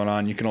things going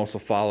on. You can also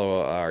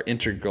follow our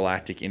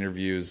Intergalactic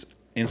Interviews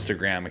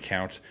Instagram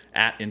account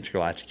at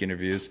Intergalactic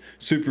Interviews.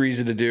 Super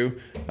easy to do.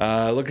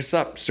 Look us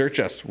up, search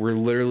us. We're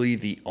literally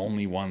the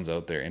only ones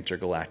out there.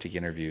 Intergalactic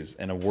Interviews.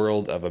 In a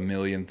world of a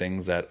million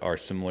things that are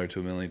similar to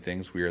a million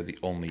things, we are the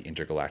only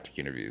Intergalactic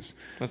Interviews.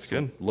 That's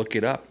good. Look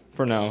it up.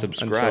 For now,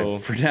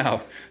 Subscribe. For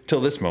now. Till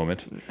this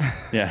moment.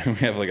 Yeah, we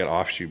have like an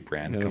offshoot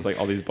brand. Yeah, there's like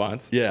all these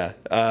bots. Yeah.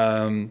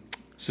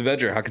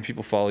 Saavedra, how can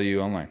people follow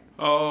you online?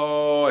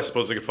 Oh, I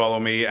suppose they could follow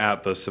me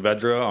at the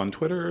Saavedra on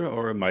Twitter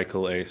or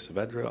Michael A.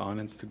 Saavedra on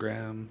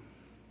Instagram.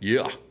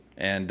 Yeah.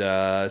 And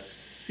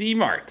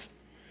Mart.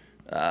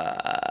 How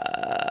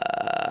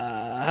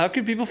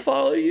can people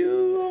follow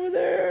you over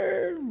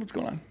there? What's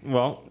going on?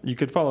 Well, you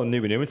could follow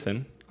Newbie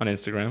Newmanson on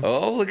Instagram.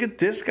 Oh, look at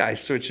this guy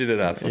switching it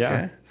up. Okay.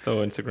 Yeah. So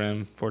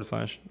Instagram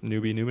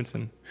 /Newbie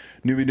Newmanson.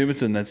 Newbie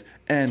Newmanson, that's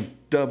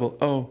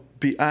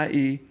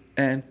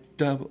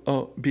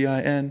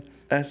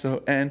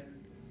NOOBIENOOBINSON.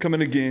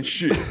 Coming again.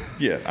 Shit.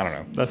 Yeah, I don't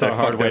know. That's I a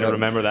hard fucked way that to up.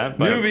 remember that.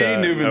 But Newbie I was just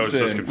Newmanson.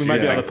 confused. we might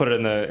be Yeah. able to put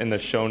it in the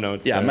show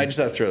notes. Yeah, I there. might just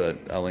have to throw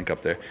a link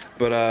up there.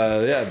 But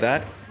yeah,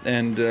 that.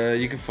 And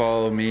you can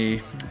follow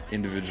me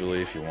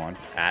individually if you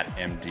want at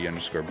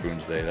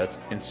MD_Boomsday. That's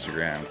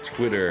Instagram,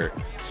 Twitter,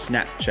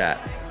 Snapchat,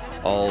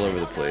 all over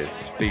the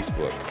place.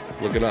 Facebook.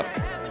 Look it up.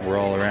 We're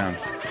all around.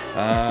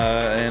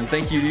 And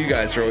thank you to you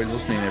guys for always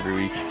listening every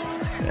week.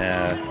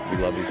 We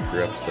love these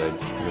crew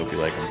episodes. We hope you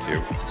like them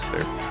too.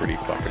 They're pretty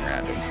fucking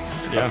random.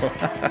 So.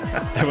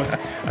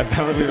 Yeah. I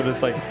found we were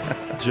just like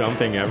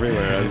jumping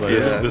everywhere. I was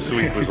like, This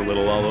week was a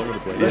little all over the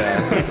place.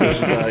 Yeah, it's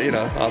just,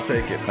 I'll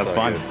take it. That's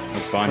fine.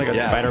 That's fine. like a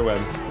spider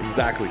web.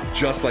 Exactly,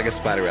 just like a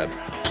spider web.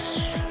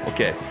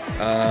 Okay,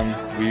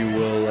 we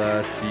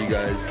will see you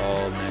guys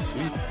all next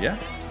week. Yeah.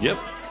 Yep.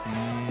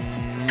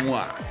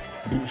 Mwah.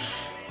 Boosh.